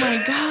 Oh,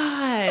 my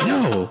God.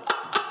 Yo,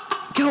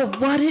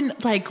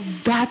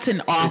 that's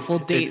an awful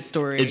date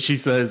story. And she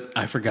says,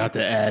 I forgot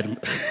to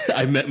add,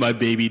 I met my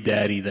baby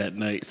daddy that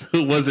night, so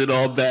it wasn't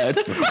all bad.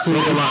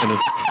 Silver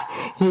linings.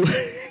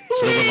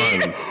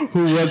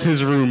 Who was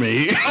his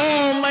roommate.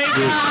 Oh, my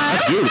God.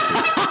 That's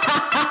beautiful.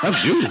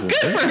 That's beautiful.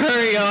 Good for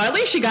her, yo. At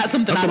least she got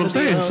something out of it. That's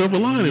what I'm saying. Silver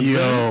linings,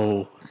 yo.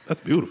 Man.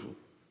 That's beautiful.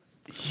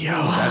 Yo.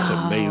 That's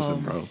amazing,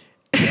 bro.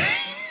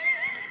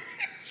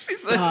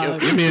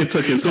 Your man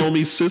took his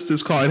homie's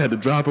sister's car and had to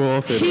drop her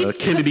off at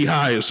Kennedy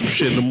High or some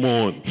shit in the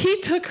morning. He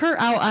took her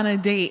out on a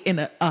date in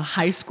a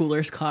high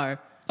schooler's car.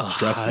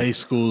 High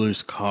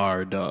schooler's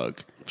car,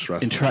 dog.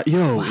 Stressful.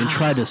 And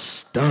try to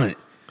stunt.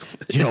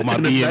 Yo, my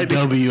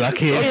BMW, I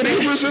can't.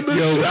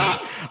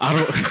 I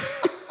don't.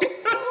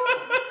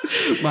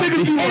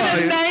 Niggas be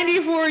lying.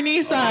 94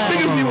 Nissan.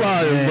 Niggas be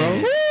lying,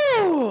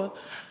 bro. Woo.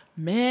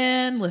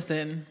 Man,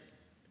 listen.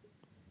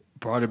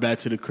 Brought her back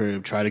to the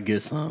crib, tried to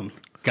get some.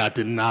 Got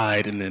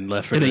denied and then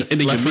left her. And then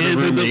your the man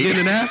roommate.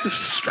 in after.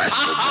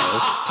 Stressful, bro.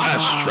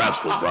 That's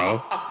stressful,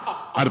 bro.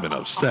 I'd have been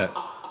upset.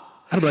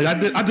 I'd be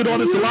like, I did all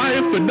this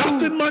lying for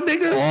nothing, my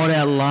nigga. All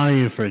that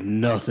lying for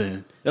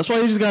nothing. That's why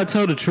you just gotta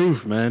tell the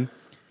truth, man.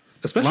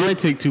 Lying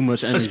take too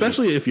much energy.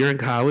 Especially if you're in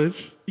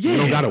college. Yeah. You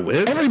don't gotta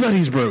whip.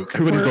 Everybody's broke.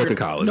 Everybody's broke in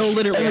college. No,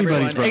 literally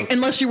everybody's everyone. broke.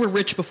 Unless you were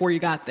rich before you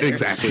got there.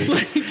 Exactly.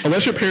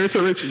 Unless your parents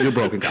are rich, you're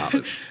broke in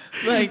college.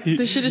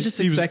 This shit is just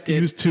expected. He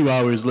was 2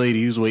 hours late.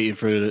 He was waiting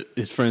for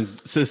his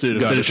friend's sister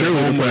to finish her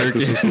homework.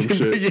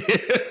 Yeah.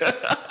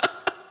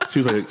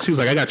 She was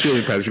like, I got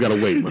cheerleading practice. You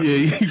gotta wait, man.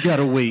 Yeah, you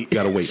gotta wait. You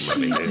gotta wait, my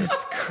nigga.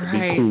 Jesus Christ,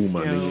 be cool,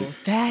 my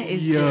nigga. That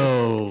is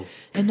just...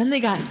 And then they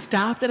got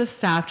stopped at a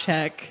stop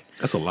check.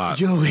 That's a lot.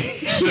 Yo,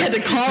 he had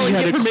to call and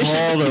get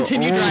permission to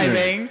continue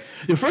driving.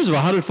 Yeah, first of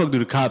all, how the fuck do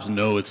the cops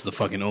know it's the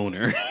fucking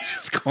owner?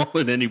 Just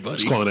calling anybody.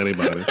 Just calling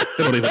anybody. It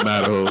don't even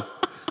matter who.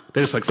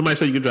 They're just like, somebody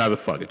said you can drive the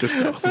fuck it. Just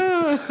go.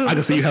 I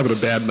can see you having a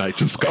bad night.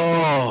 Just go.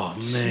 Oh,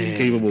 man.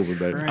 Keep it moving,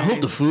 baby. I hope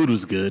the food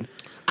was good.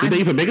 Did they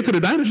even make it to the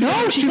diner?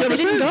 No, she said never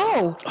they didn't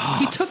go. Oh,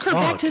 he took her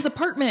back to his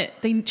apartment.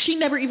 She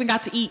never even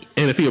got to eat.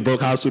 And if he a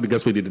broke house student,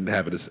 guess what? He didn't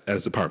have it at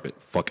his apartment.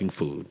 Fucking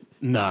food.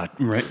 Nah,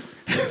 right.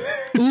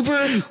 Uber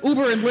and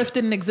Lyft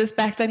didn't exist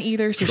back then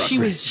either, so she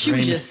was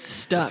just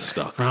stuck.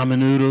 Ramen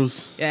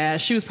noodles. Yeah,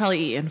 she was probably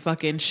eating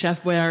fucking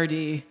Chef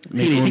Boyardee.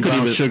 He couldn't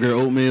even sugar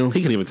oatmeal.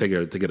 He couldn't even take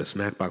her to get a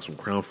snack box from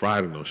Crown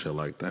Fried or no shit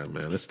like that,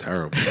 man. That's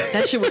terrible.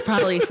 That shit was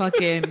probably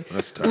fucking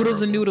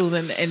oodles and noodles,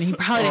 and he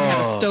probably didn't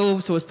have a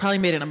stove, so it was probably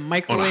made in a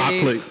microwave. On a hot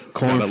plate.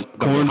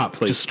 Corn, hot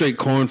plate. just straight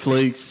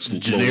cornflakes.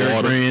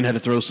 Generic brand. Had to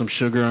throw some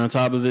sugar on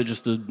top of it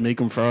just to make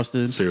them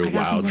frosted. Cereal I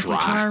got some wild Lucky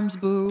dry. Charms,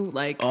 boo.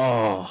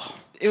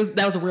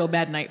 That was a real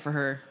bad night for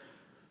her.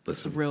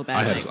 Listen, a real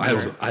bad night for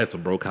her. I had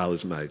some broke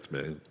college nights,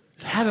 man.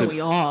 Haven't we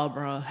all,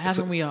 bro?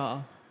 Haven't we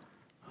all?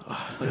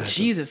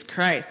 Jesus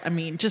Christ. I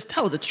mean, just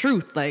tell the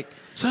truth.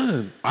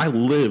 Son, I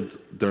lived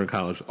during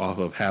college off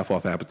of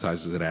half-off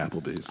appetizers at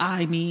Applebee's.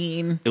 I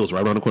mean... It was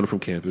right around the corner from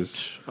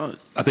campus.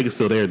 I think it's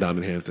still there down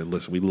in Hampton.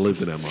 Listen, we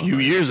lived in that mall. A few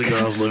years ago,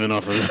 I was living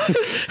off of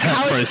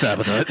half-price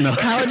appetite. No.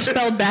 College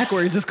spelled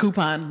backwards is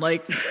coupon.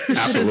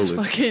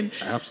 Absolutely.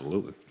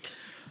 Absolutely.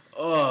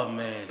 Oh,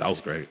 man. That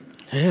was great.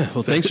 Yeah,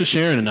 well, thanks for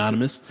sharing,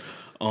 Anonymous.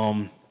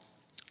 I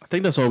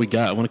think that's all we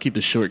got. I want to keep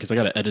this short because I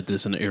got to edit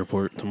this in the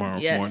airport tomorrow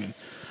morning.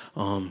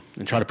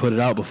 And try to put it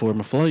out before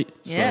my flight.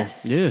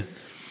 Yes. So, yeah.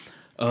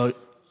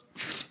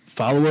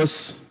 Follow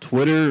us,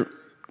 Twitter,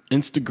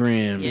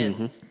 Instagram.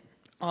 Yes.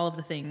 All of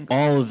the things.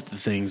 All of the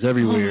things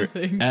everywhere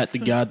at The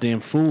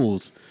Goddamn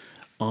Fools.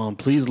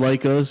 Please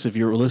like us. If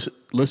you're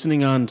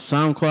listening on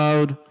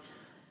SoundCloud,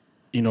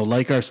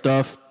 like our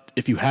stuff.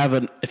 If you have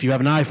an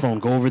iPhone,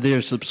 go over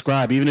there,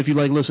 subscribe. Even if you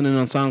like listening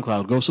on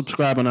SoundCloud, go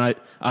subscribe on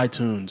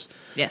iTunes.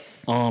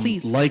 Yes,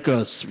 please. Like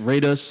us,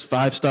 rate us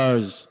 5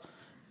 stars.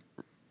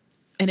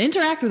 And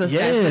interact with us,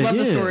 guys. We love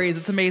the stories.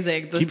 It's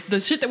amazing. The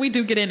shit that we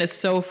do get in is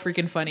so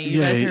freaking funny.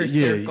 You guys are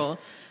hysterical.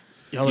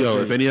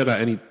 Yo, if any of you got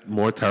any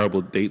more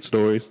terrible date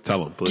stories,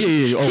 tell them,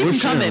 please. Yeah. Oh, we'll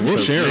share them. We'll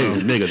share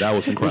them. Nigga, that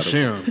was incredible. We'll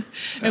share them.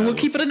 And we'll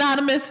keep it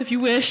anonymous if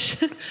you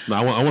wish. No,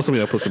 I want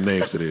somebody that put some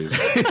names to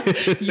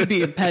these. You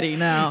being petty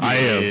now. I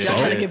am. Y'all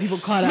trying to get people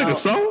caught out. Nigga,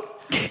 so?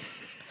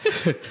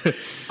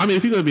 I mean,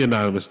 if you're going to be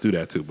anonymous, do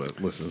that too.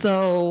 But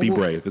listen, be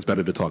brave. It's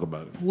better to talk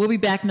about it. We'll be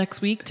back next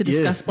week to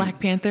discuss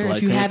Black Panther.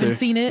 If you haven't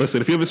seen it, listen.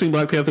 If you haven't seen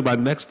Black Panther by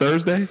next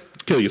Thursday,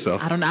 kill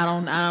yourself. I don't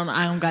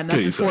got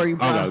nothing for you,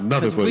 bro. I don't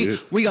got nothing for you.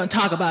 We gonna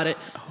talk about it.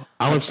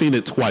 I'll have seen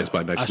it twice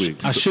by next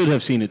week. I should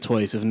have seen it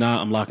twice. If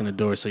not, I'm locking the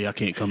door so y'all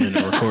can't come in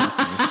and record.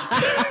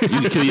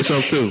 You can kill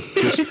yourself too.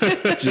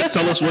 Just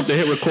tell us what to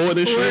hit record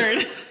and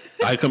shit.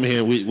 I come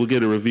here, we'll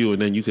get a review,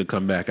 and then you can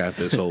come back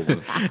after it's over.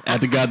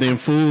 At the Goddamn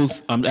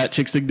Fools, I'm at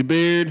Chick Stick the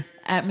Beard.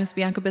 At Miss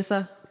Bianca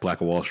Bissa.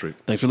 Black of Wall Street.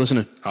 Thanks for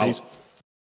listening. Peace.